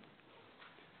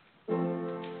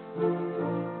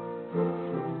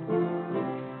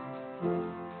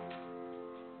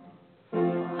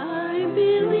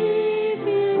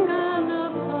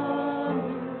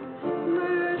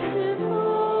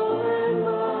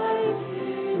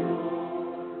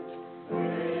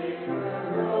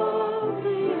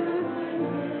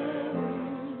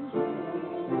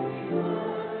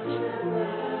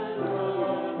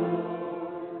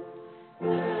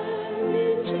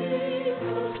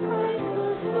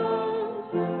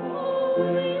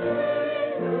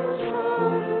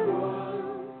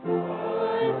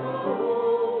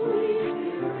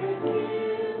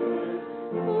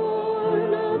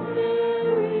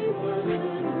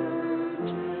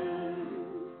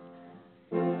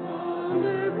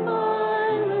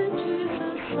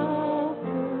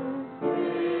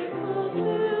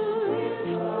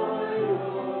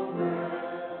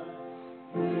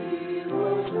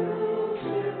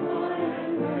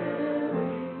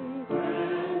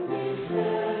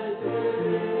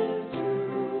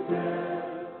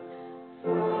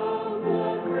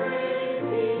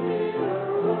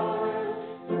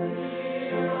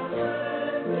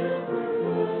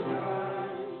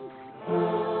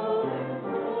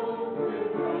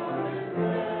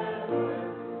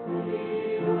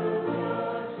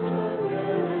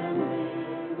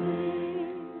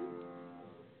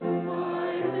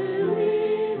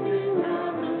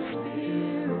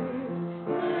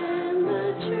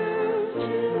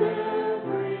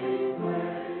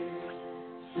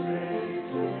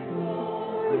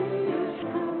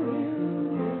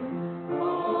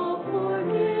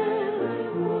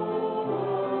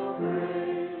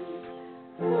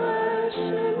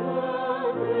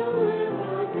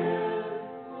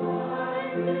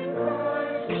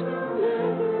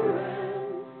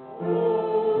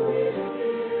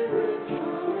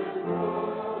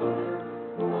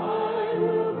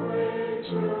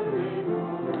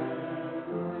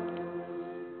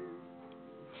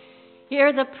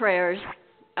 Hear the prayers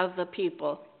of the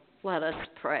people. Let us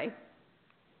pray.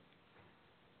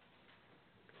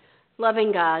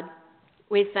 Loving God,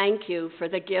 we thank you for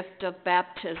the gift of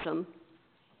baptism.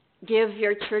 Give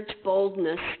your church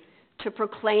boldness to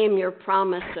proclaim your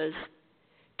promises.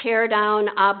 Tear down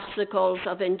obstacles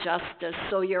of injustice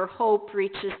so your hope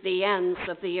reaches the ends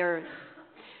of the earth.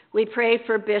 We pray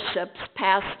for bishops,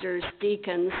 pastors,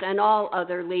 deacons, and all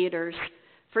other leaders,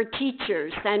 for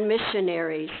teachers and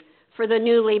missionaries, for the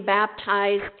newly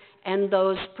baptized and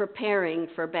those preparing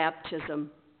for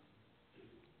baptism.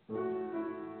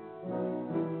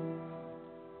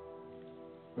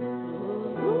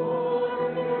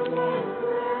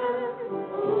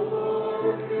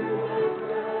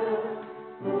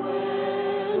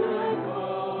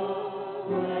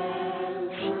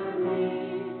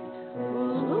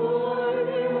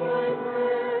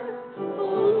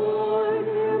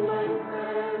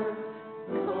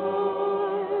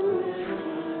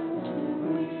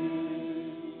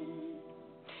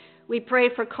 We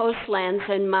pray for coastlands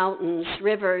and mountains,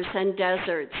 rivers and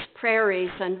deserts,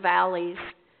 prairies and valleys,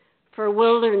 for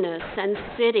wilderness and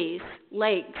cities,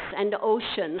 lakes and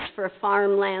oceans, for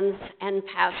farmlands and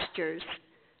pastures,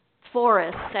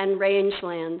 forests and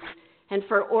rangelands, and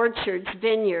for orchards,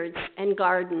 vineyards, and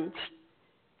gardens,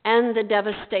 and the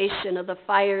devastation of the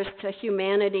fires to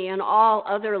humanity and all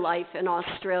other life in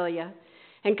Australia,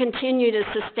 and continue to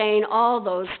sustain all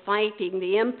those fighting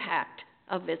the impact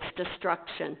of its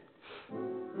destruction.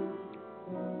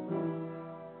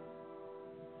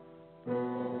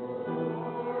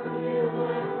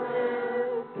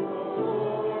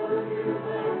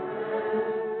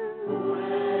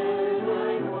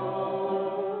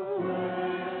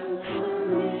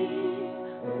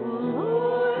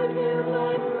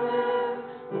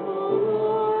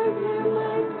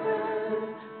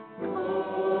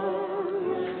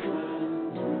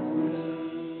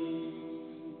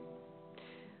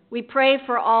 We pray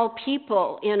for all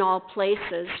people in all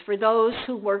places, for those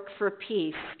who work for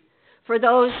peace, for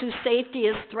those whose safety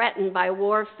is threatened by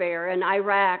warfare in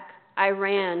Iraq,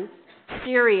 Iran,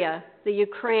 Syria, the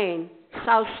Ukraine,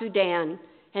 South Sudan,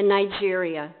 and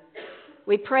Nigeria.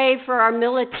 We pray for our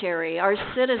military, our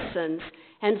citizens,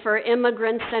 and for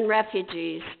immigrants and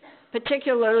refugees,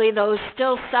 particularly those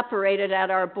still separated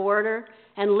at our border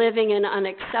and living in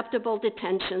unacceptable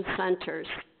detention centers.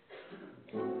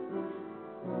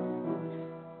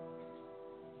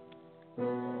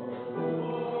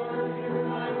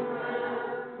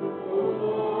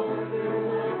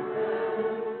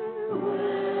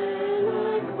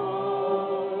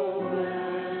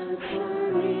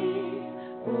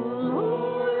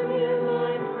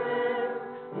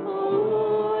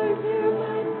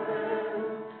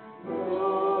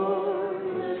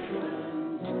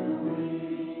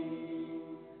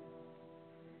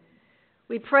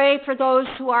 pray for those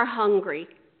who are hungry,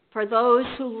 for those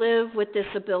who live with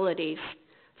disabilities,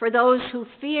 for those who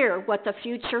fear what the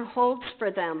future holds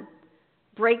for them.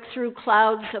 Break through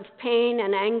clouds of pain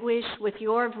and anguish with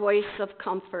your voice of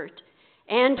comfort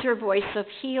and your voice of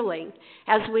healing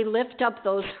as we lift up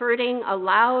those hurting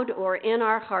aloud or in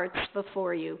our hearts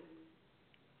before you.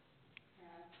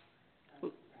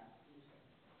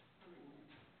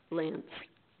 Lance.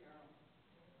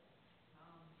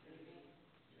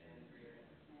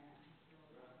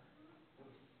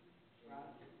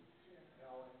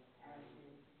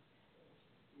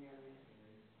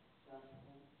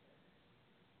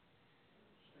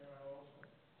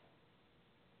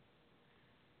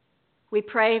 We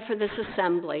pray for this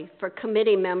assembly, for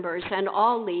committee members and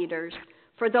all leaders,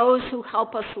 for those who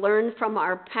help us learn from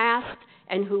our past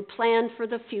and who plan for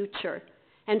the future,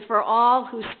 and for all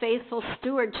whose faithful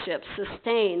stewardship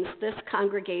sustains this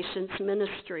congregation's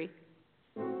ministry.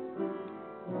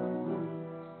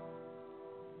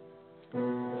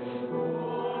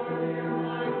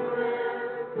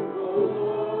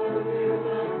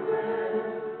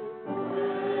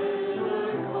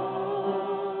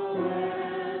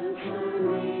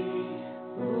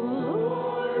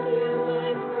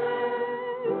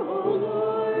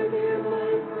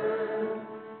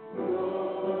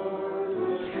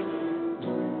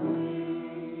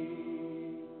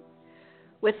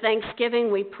 With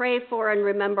thanksgiving, we pray for and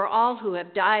remember all who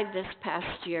have died this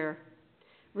past year.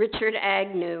 Richard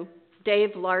Agnew, Dave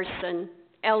Larson,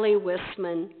 Ellie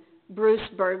Wisman, Bruce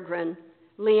Berggren,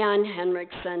 Leon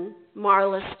Henriksen,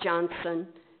 Marlis Johnson,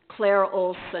 Claire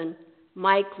Olson,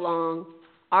 Mike Long,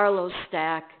 Arlo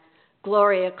Stack,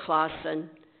 Gloria Clausen,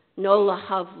 Nola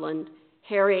Hovland,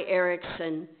 Harry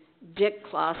Erickson, Dick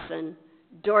Clausen,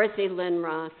 Dorothy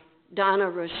Linroth, Donna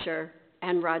Rusher,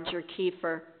 and Roger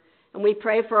Kiefer. And we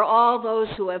pray for all those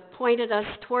who have pointed us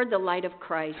toward the light of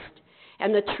Christ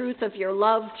and the truth of your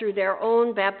love through their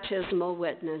own baptismal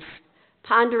witness.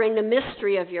 Pondering the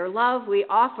mystery of your love, we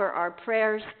offer our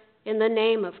prayers in the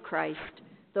name of Christ,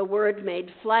 the Word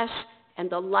made flesh, and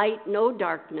the light no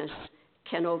darkness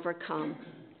can overcome.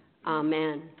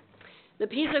 Amen. The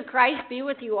peace of Christ be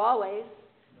with you always.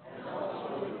 And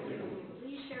also with you.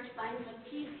 Please share signs of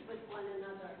peace with one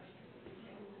another.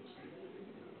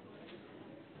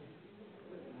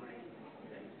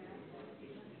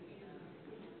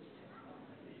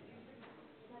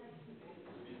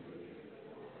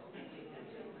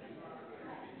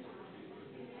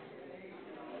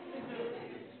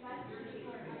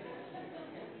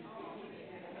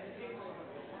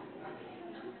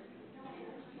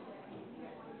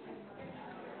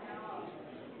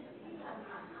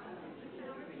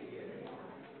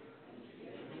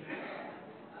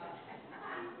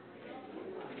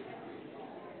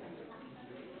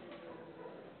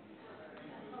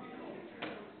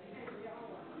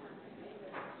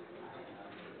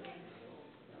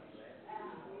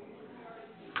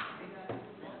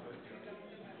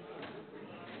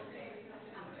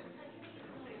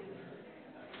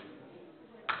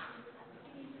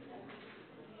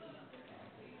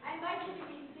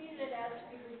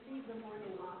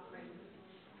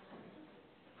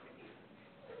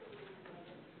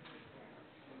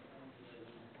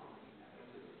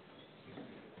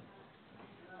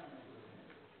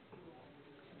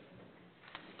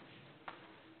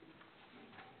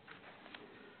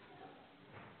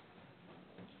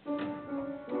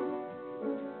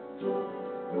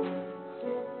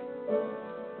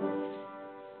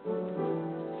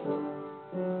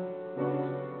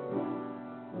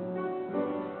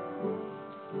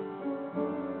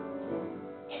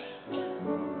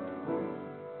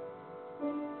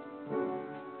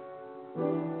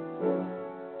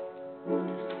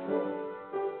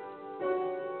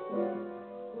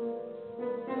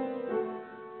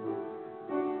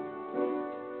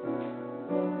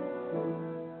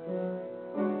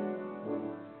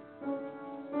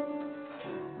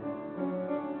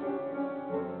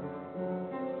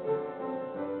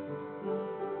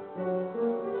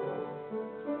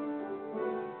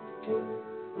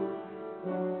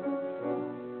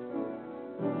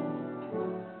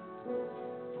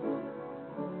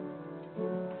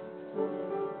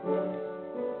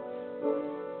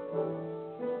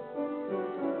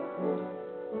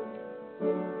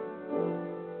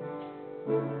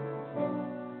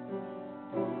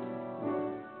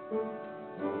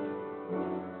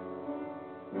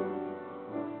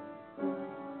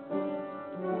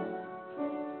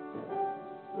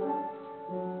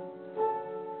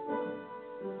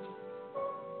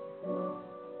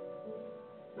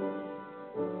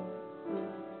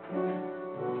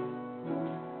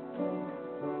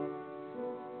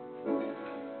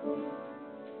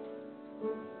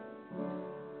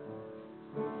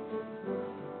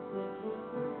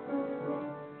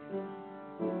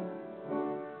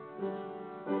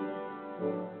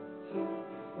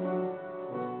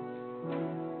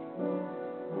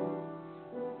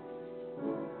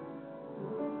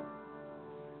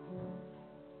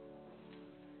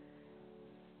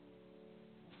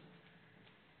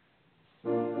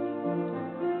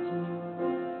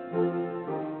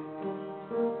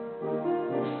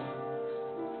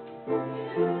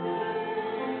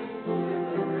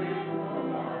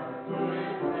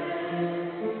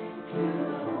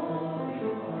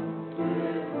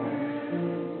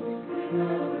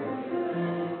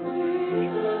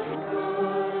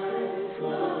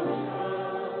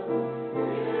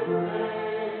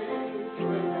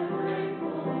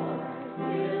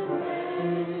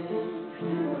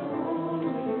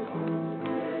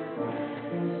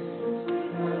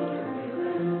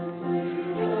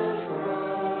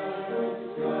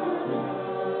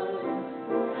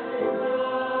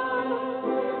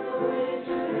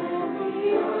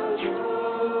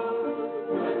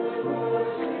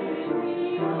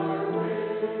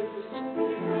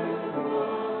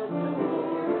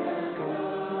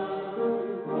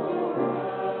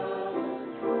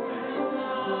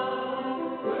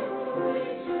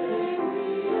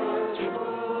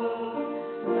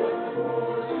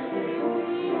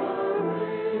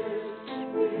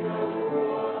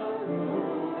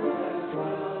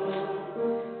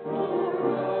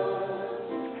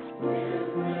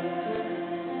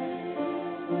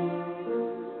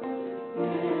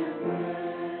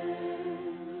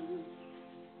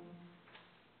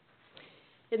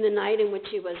 In the night in which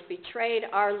he was betrayed,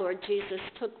 our Lord Jesus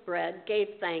took bread, gave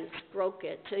thanks, broke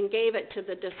it, and gave it to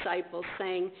the disciples,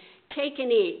 saying, "Take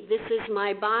and eat. This is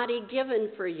my body given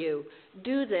for you.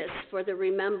 Do this for the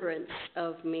remembrance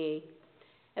of me."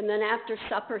 And then after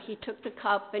supper, he took the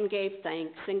cup and gave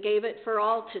thanks and gave it for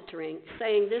all to drink,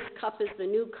 saying, "This cup is the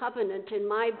new covenant in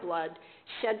my blood,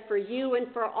 shed for you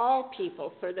and for all people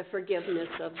for the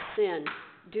forgiveness of sin.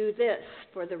 Do this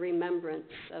for the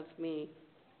remembrance of me."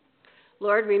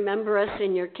 Lord, remember us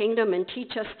in your kingdom and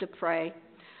teach us to pray.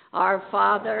 Our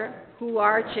Father, who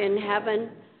art in heaven,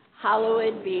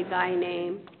 hallowed be thy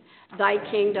name. Thy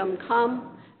kingdom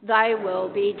come, thy will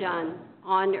be done,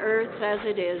 on earth as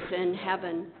it is in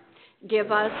heaven.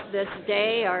 Give us this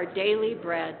day our daily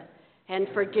bread, and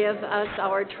forgive us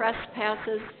our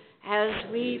trespasses as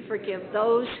we forgive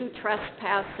those who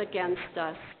trespass against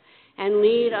us. And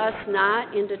lead us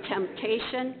not into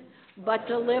temptation, but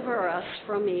deliver us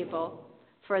from evil.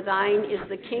 For thine is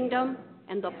the kingdom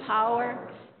and the power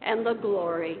and the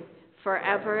glory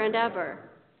forever and ever.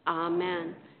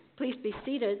 Amen. Please be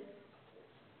seated.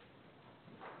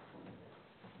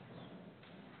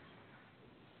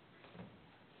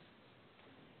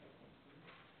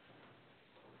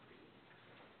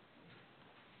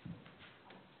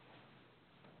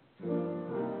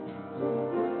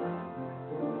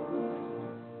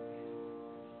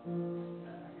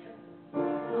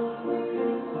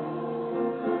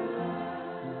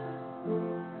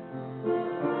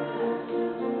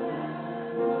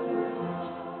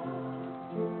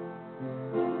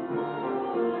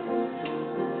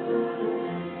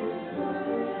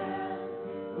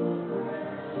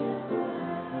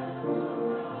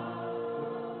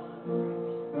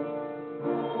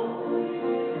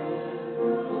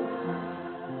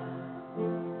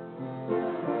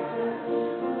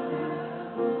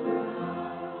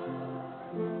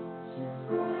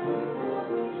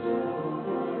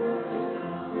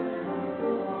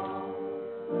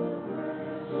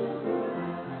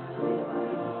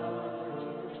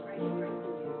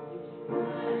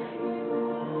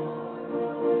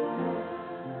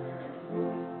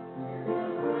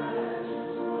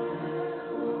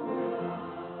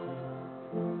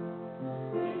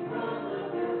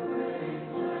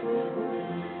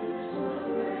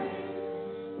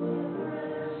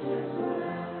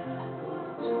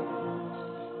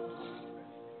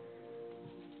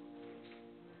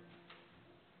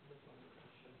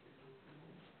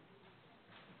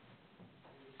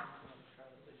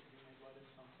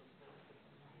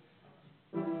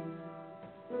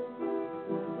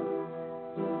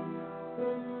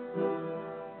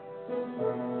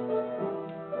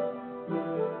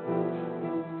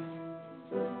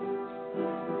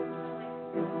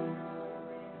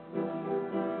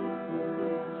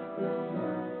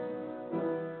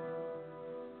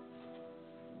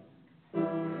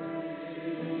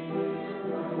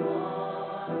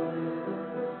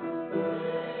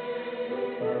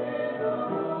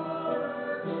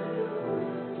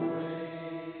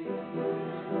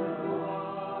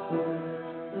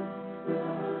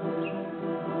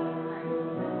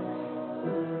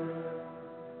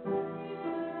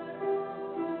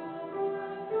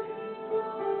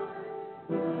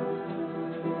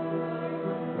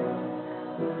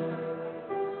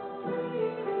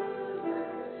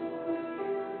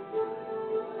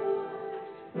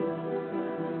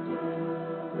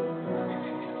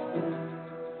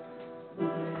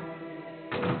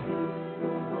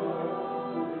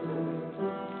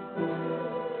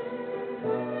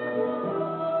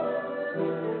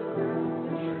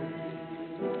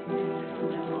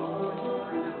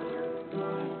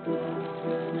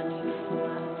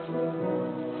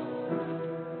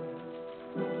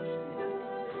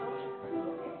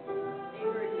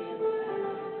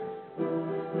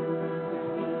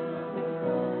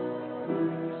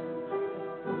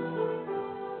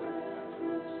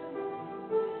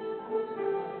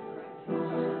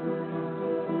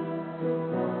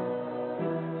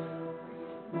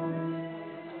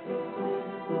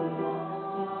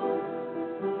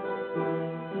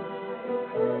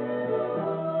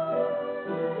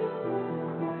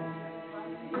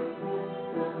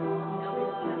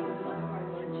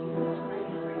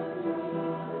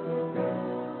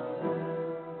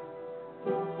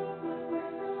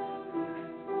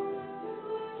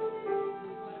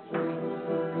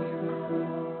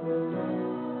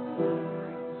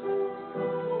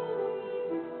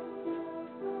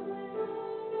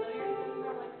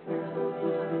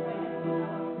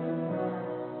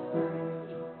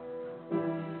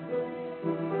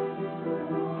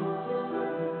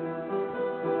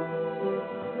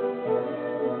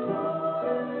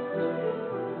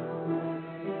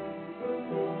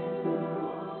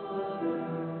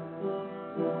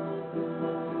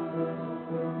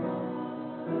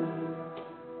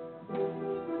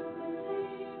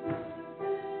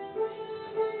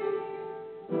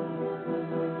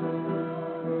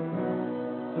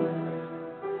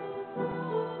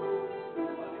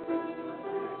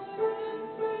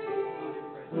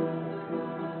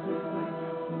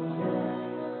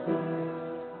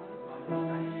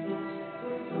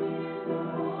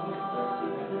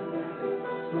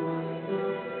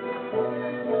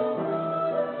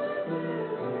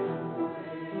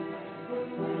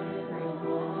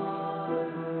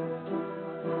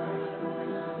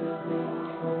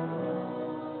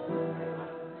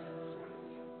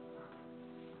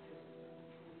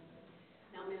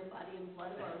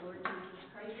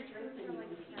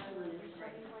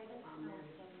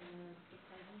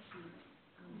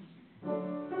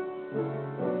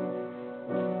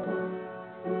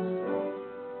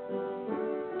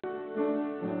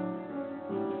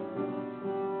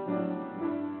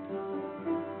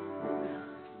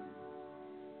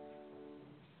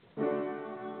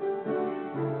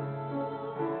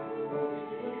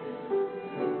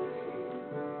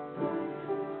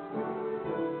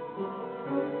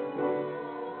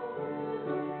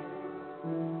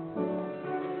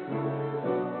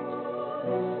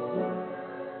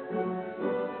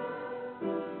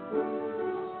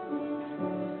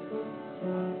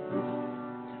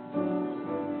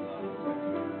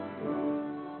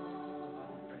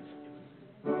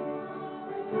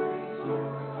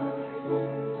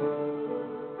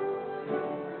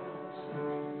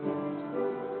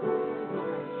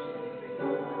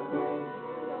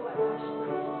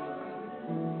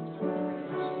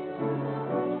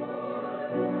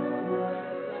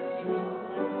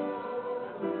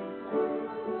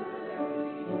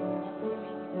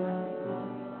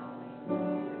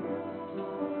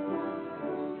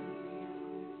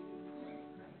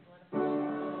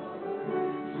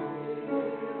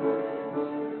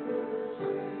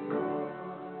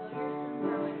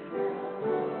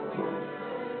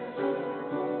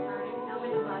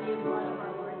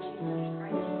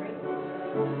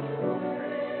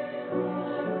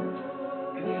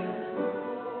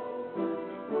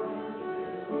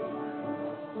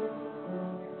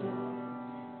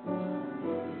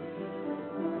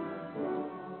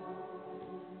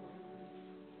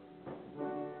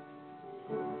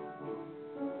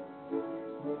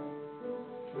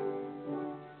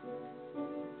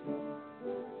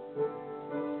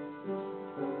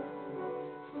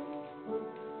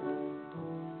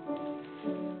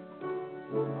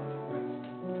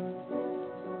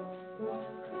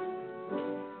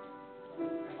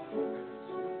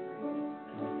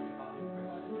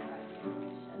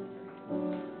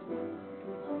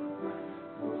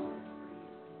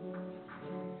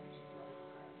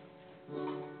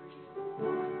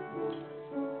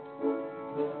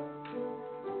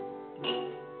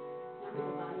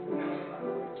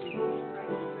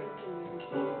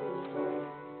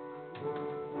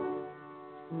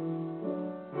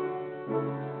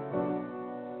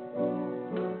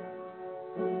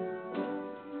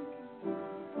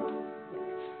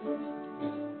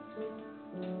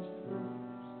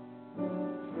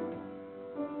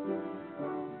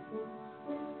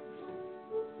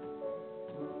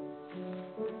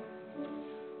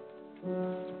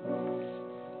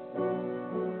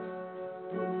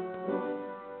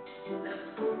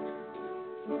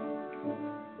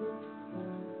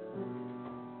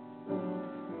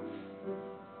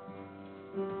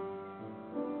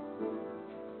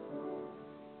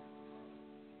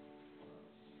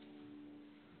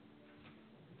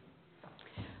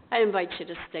 I invite you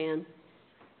to stand.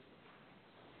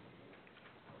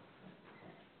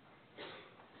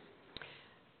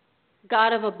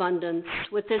 God of abundance,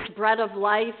 with this bread of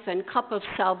life and cup of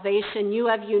salvation, you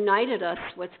have united us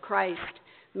with Christ,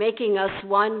 making us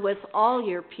one with all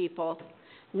your people.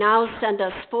 Now send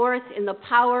us forth in the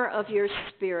power of your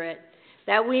Spirit,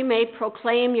 that we may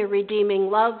proclaim your redeeming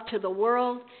love to the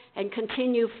world and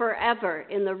continue forever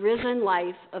in the risen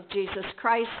life of Jesus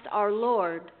Christ our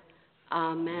Lord.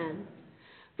 Amen.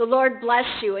 The Lord bless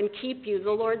you and keep you.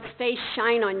 The Lord's face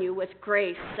shine on you with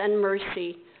grace and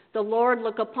mercy. The Lord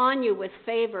look upon you with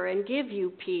favor and give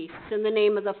you peace. In the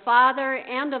name of the Father,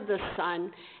 and of the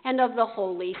Son, and of the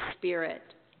Holy Spirit.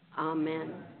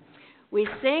 Amen. We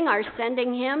sing our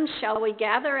sending hymn, Shall We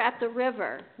Gather at the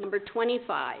River, number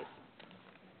 25.